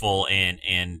powerful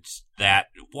and that,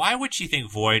 why would she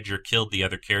think Voyager killed the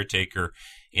other caretaker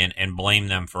and blame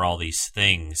them for all these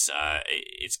things?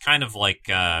 It's kind of like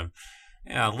a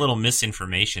little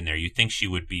misinformation there. You'd think she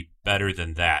would be better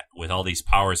than that with all these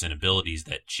powers and abilities,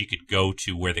 that she could go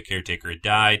to where the caretaker had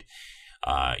died,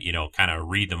 kind of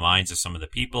read the minds of some of the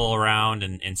people around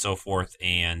and so forth,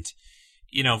 and,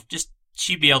 just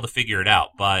she'd be able to figure it out.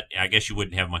 But I guess you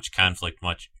wouldn't have much conflict,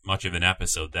 much of an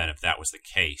episode then if that was the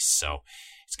case. So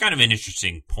it's kind of an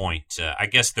interesting point. I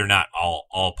guess they're not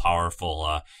all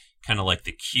powerful, kind of like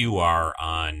the Q are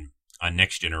on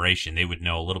Next Generation. They would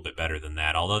know a little bit better than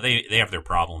that, although they have their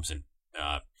problems and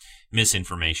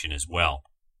misinformation as well.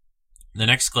 The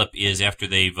next clip is after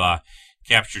they've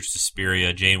captured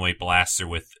Suspiria. Janeway blasts her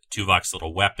with Tuvok's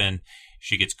little weapon.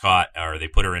 She gets caught, or they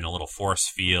put her in a little force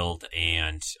field,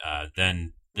 and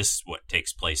then this is what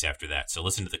takes place after that. So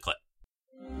listen to the clip.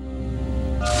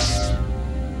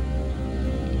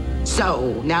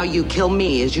 So, now you kill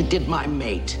me as you did my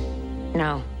mate.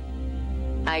 No.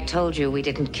 I told you we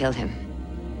didn't kill him.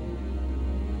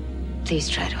 Please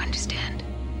try to understand.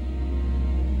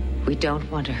 We don't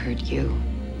want to hurt you.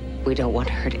 We don't want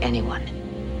to hurt anyone.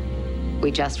 We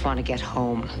just want to get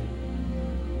home.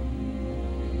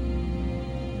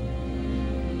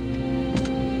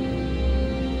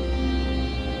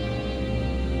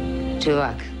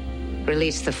 Tuvok,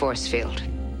 release the force field.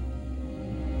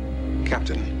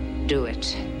 Captain. Do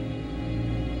it.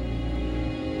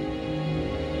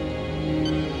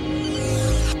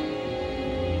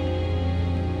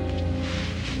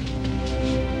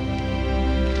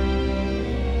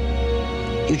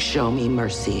 You'd show me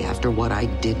mercy after what I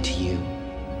did to you.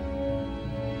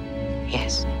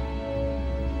 Yes,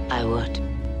 I would.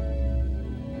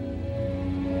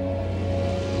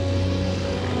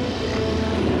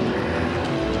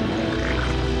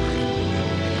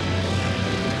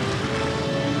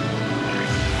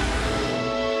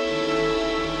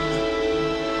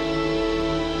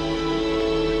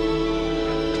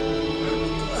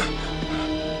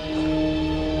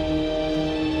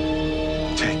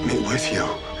 Take me with you.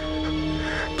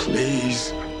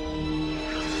 Please.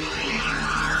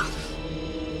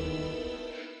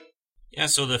 Yeah,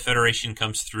 so the Federation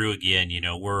comes through again.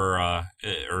 We're,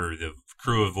 or the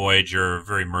crew of Voyager, are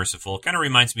very merciful. Kind of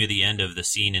reminds me of the end of the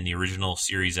scene in the original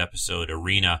series episode,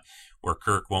 Arena, where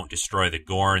Kirk won't destroy the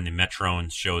Gorn. The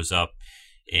Metrone shows up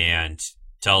and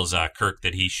tells Kirk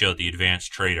that he showed the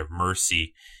advanced trait of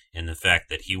mercy and the fact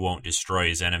that he won't destroy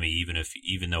his enemy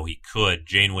even though he could.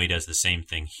 Janeway does the same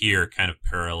thing here, kind of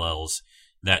parallels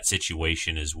that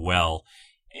situation as well.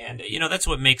 And, that's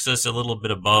what makes us a little bit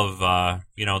above,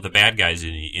 the bad guys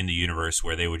in the universe,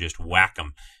 where they would just whack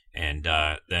them and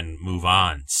then move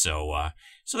on. So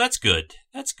that's good.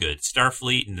 That's good.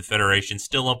 Starfleet and the Federation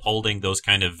still upholding those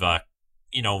kind of,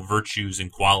 virtues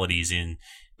and qualities in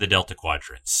the Delta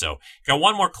Quadrants. So got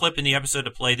one more clip in the episode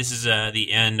to play. This is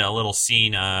the end, a little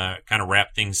scene, kind of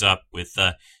wrap things up with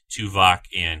Tuvok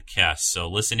and Kes. So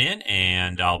listen in,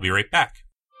 and I'll be right back.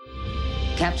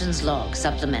 Captain's log,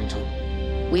 supplemental.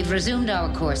 We've resumed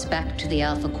our course back to the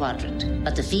Alpha Quadrant,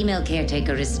 but the female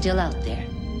caretaker is still out there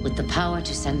with the power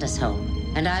to send us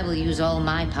home. And I will use all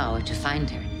my power to find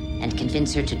her and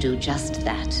convince her to do just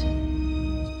that.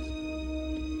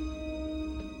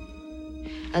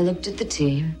 I looked at the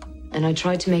tea, and I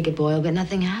tried to make it boil, but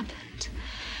nothing happened.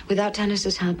 Without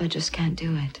Tanis's help, I just can't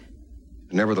do it.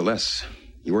 Nevertheless,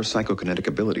 your psychokinetic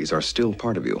abilities are still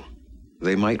part of you.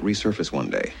 They might resurface one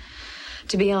day.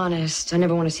 To be honest, I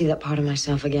never want to see that part of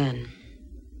myself again.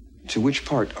 To which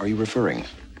part are you referring?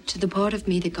 To the part of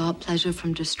me that got pleasure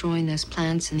from destroying those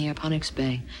plants in the Aeroponics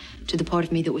Bay. To the part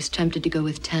of me that was tempted to go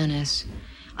with Tanis.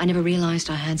 I never realized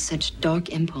I had such dark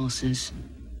impulses.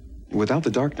 Without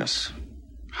the darkness,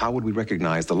 how would we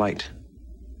recognize the light?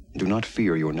 Do not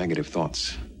fear your negative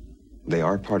thoughts. They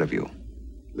are part of you.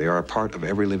 They are a part of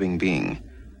every living being,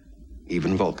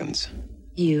 even Vulcans.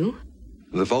 You?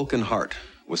 The Vulcan heart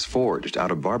was forged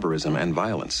out of barbarism and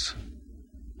violence.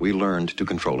 We learned to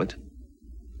control it,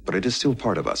 but it is still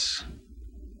part of us.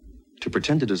 To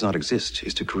pretend it does not exist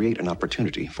is to create an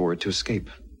opportunity for it to escape.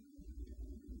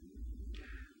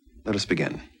 Let us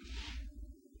begin.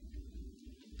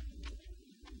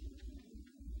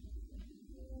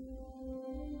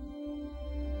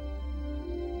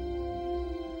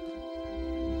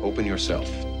 Open yourself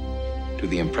to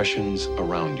the impressions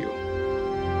around you,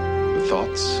 the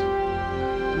thoughts,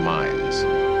 the minds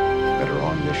that are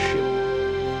on this ship.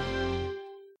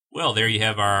 Well, there you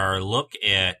have our look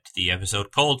at the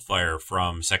episode Coldfire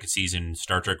from second season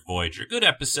Star Trek Voyager. Good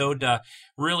episode.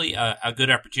 Really a good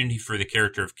opportunity for the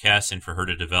character of Kes and for her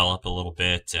to develop a little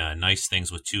bit. Nice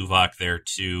things with Tuvok there,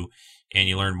 too. And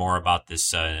you learn more about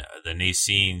this, the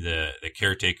Nasine, the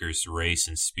caretaker's race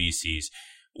and species,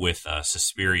 with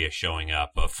Suspiria showing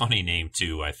up. A funny name,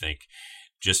 too, I think,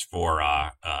 just for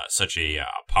such a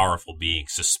powerful being.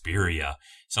 Suspiria.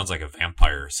 Sounds like a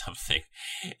vampire or something.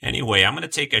 Anyway, I'm going to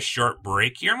take a short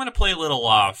break here. I'm going to play a little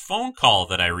phone call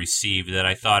that I received that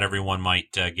I thought everyone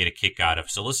might get a kick out of.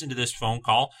 So listen to this phone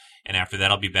call, and after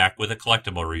that I'll be back with a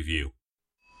collectible review.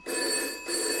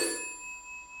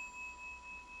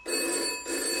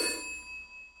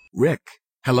 Rick,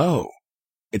 hello.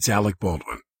 It's Alec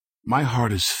Baldwin. My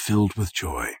heart is filled with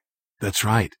joy. That's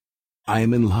right. I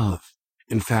am in love.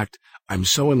 In fact, I'm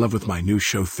so in love with my new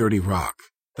show 30 Rock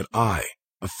that I,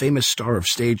 a famous star of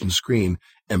stage and screen,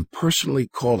 am personally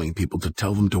calling people to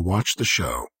tell them to watch the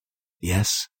show.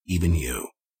 Yes, even you.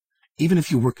 Even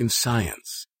if you work in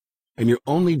science, and your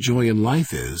only joy in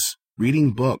life is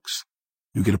reading books,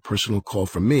 you get a personal call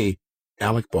from me,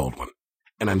 Alec Baldwin.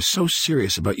 And I'm so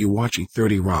serious about you watching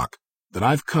 30 Rock that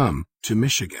I've come to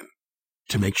Michigan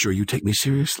to make sure you take me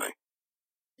seriously.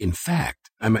 In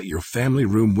fact, I'm at your family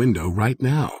room window right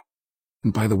now.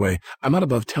 And by the way, I'm not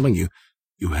above telling you,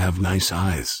 you have nice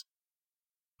eyes.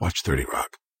 Watch 30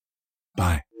 Rock.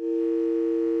 Bye.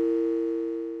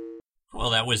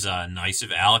 Well, that was nice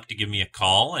of Alec to give me a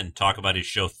call and talk about his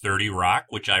show 30 Rock,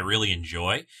 which I really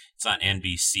enjoy. It's on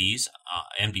NBC's.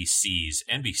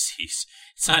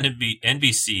 It's on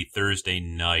NBC Thursday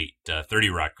night. 30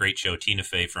 Rock, great show. Tina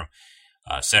Fey from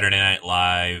Saturday Night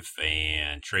Live,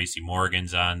 and Tracy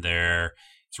Morgan's on there.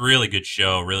 It's a really good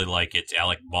show. Really like it.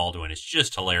 Alec Baldwin is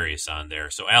just hilarious on there.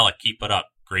 So, Alec, keep it up.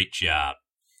 Great job.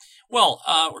 Well,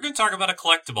 we're going to talk about a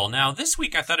collectible. Now, this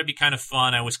week I thought it'd be kind of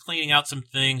fun. I was cleaning out some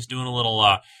things, doing a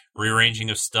little rearranging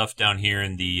of stuff down here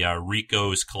in the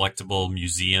Rico's Collectible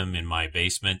Museum in my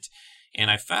basement. And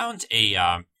I found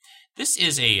this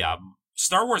is a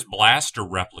Star Wars blaster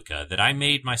replica that I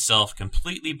made myself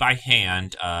completely by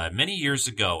hand many years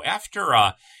ago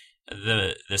after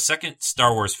the second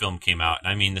Star Wars film came out. And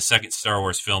I mean the second Star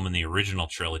Wars film in the original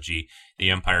trilogy, The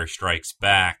Empire Strikes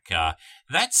Back.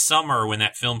 That summer when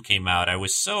that film came out, I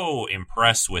was so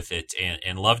impressed with it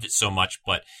and loved it so much.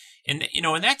 But in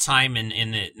that time in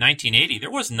 1980, there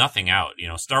was nothing out.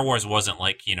 Star Wars wasn't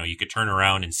like, you could turn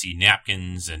around and see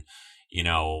napkins and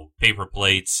paper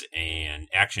plates and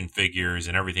action figures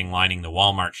and everything lining the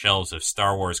Walmart shelves of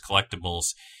Star Wars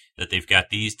collectibles that they've got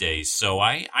these days. So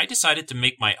I decided to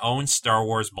make my own Star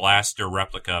Wars blaster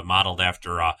replica modeled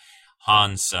after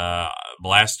Han's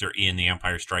blaster in The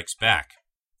Empire Strikes Back.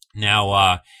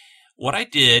 Now, what I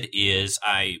did is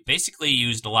I basically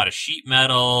used a lot of sheet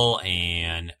metal,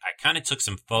 and I kind of took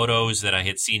some photos that I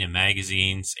had seen in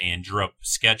magazines and drew up a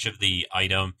sketch of the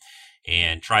item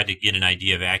and tried to get an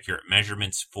idea of accurate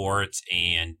measurements for it,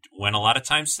 and went a lot of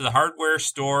times to the hardware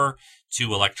store,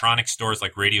 to electronic stores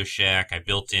like Radio Shack. I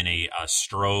built in a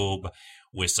strobe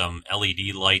with some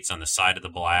LED lights on the side of the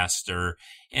blaster,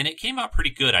 and it came out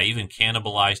pretty good. I even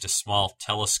cannibalized a small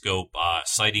telescope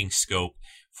sighting scope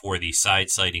for the side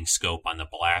sighting scope on the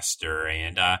blaster,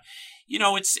 and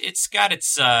it's got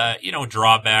its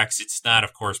drawbacks. It's not,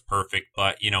 of course, perfect,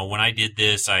 but when I did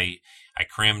this, I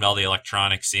crammed all the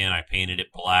electronics in. I painted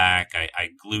it black. I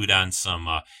glued on some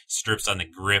strips on the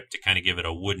grip to kind of give it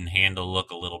a wooden handle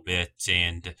look a little bit.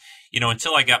 And,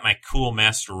 until I got my cool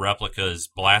Master Replicas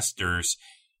blasters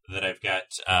that I've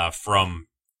got from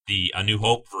the A New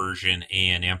Hope version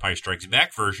and Empire Strikes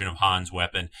Back version of Han's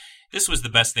weapon, this was the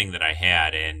best thing that I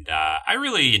had, and I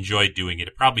really enjoyed doing it.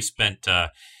 It probably spent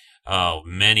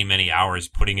many, many hours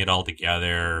putting it all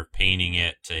together, painting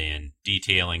it and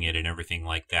detailing it and everything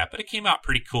like that. But it came out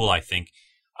pretty cool, I think.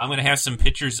 I'm going to have some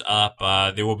pictures up.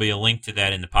 There will be a link to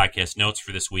that in the podcast notes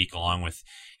for this week, along with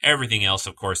everything else,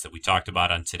 of course, that we talked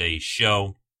about on today's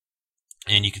show.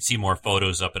 And you can see more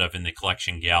photos up in the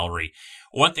collection gallery.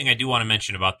 One thing I do want to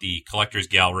mention about the collector's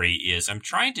gallery is I'm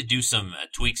trying to do some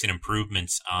tweaks and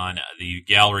improvements on the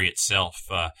gallery itself,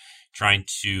 trying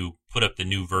to put up the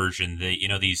new version.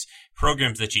 These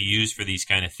programs that you use for these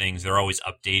kind of things, they're always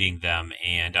updating them,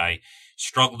 and I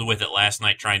struggled with it last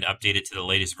night trying to update it to the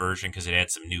latest version because it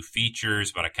had some new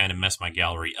features, but I kind of messed my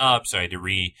gallery up, so I had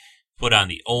to put on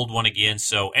the old one again.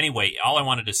 So anyway, all I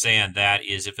wanted to say on that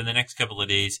is if in the next couple of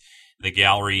days the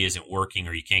gallery isn't working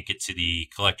or you can't get to the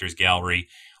collector's gallery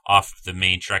off of the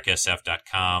main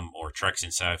TrekSF.com or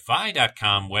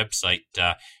TreksInSci-Fi.com website,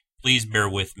 please bear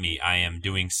with me. I am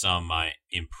doing some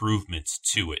improvements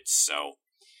to it.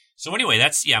 So anyway,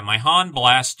 that's, my Han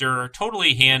Blaster,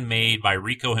 totally handmade by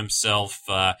Rico himself.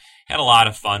 Had a lot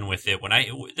of fun with it.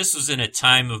 This was in a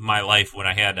time of my life when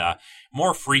I had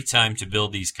more free time to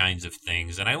build these kinds of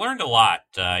things, and I learned a lot.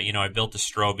 I built a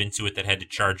strobe into it that had to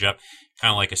charge up,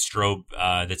 kind of like a strobe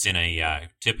that's in a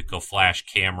typical flash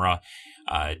camera.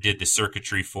 Did the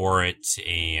circuitry for it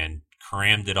and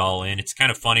crammed it all in. It's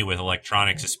kind of funny with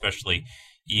electronics, especially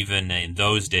even in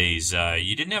those days,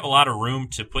 you didn't have a lot of room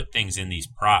to put things in these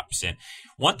props. And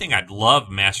one thing I'd love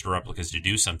Master Replicas to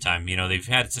do sometime, they've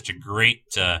had such a great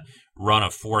run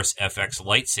of Force FX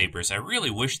lightsabers. I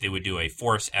really wish they would do a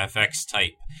Force FX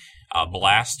type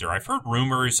blaster. I've heard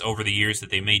rumors over the years that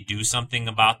they may do something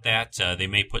about that. They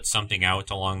may put something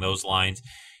out along those lines.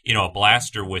 A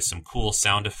blaster with some cool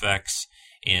sound effects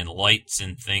and lights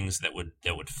and things that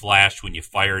would flash when you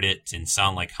fired it and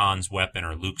sound like Han's weapon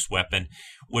or Luke's weapon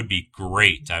would be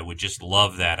great. I would just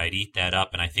love that. I'd eat that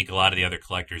up, and I think a lot of the other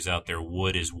collectors out there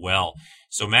would as well.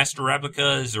 So Master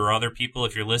Replicas or other people,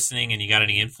 if you're listening and you got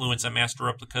any influence on Master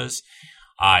Replicas,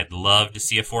 I'd love to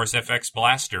see a Force FX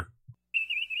blaster.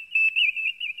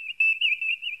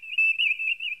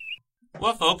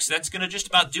 Well, folks, that's going to just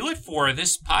about do it for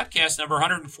this podcast number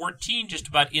 114, just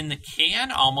about in the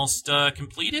can, almost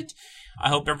completed. I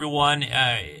hope everyone,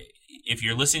 if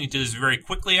you're listening to this very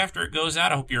quickly after it goes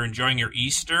out, I hope you're enjoying your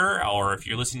Easter, or if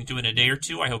you're listening to it in a day or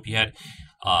two, I hope you had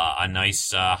a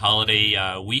nice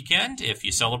holiday weekend if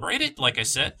you celebrate it, like I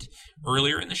said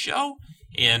earlier in the show.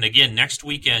 And again, next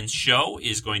weekend's show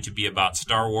is going to be about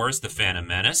Star Wars: The Phantom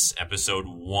Menace, Episode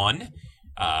 1.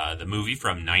 The movie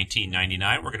from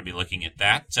 1999. We're going to be looking at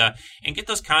that and get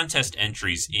those contest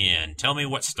entries in. Tell me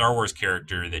what Star Wars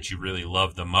character that you really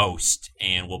love the most,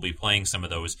 and we'll be playing some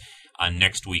of those on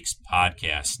next week's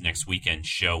podcast. Next weekend's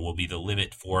show will be the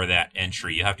limit for that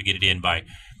entry. You have to get it in by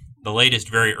the latest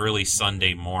very early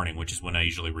Sunday morning, which is when I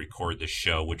usually record the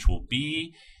show,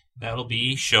 that'll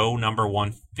be show number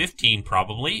 115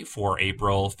 probably for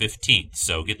April 15th.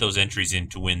 So get those entries in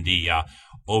to win the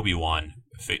Obi-Wan.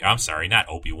 I'm sorry, not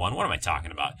Obi-Wan. What am I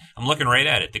talking about? I'm looking right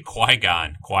at it. The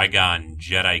Qui-Gon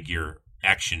Jedi Gear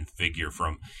action figure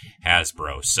from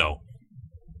Hasbro. So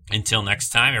until next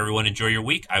time, everyone enjoy your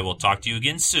week. I will talk to you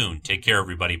again soon. Take care,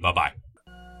 everybody. Bye-bye.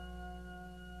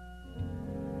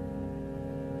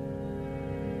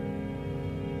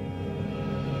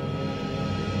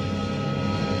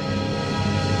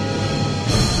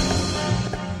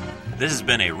 This has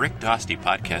been a Rick Dosty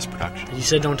podcast production. You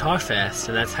said don't talk fast,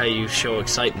 and that's how you show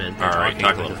excitement. All right,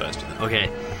 talk a little faster then. Okay.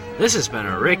 This has been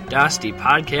a Rick Dosty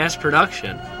podcast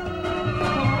production.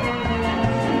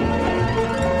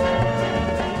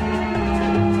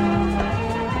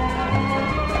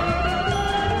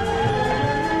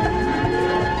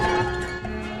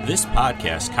 This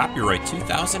podcast, copyright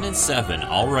 2007,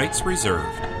 all rights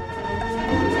reserved.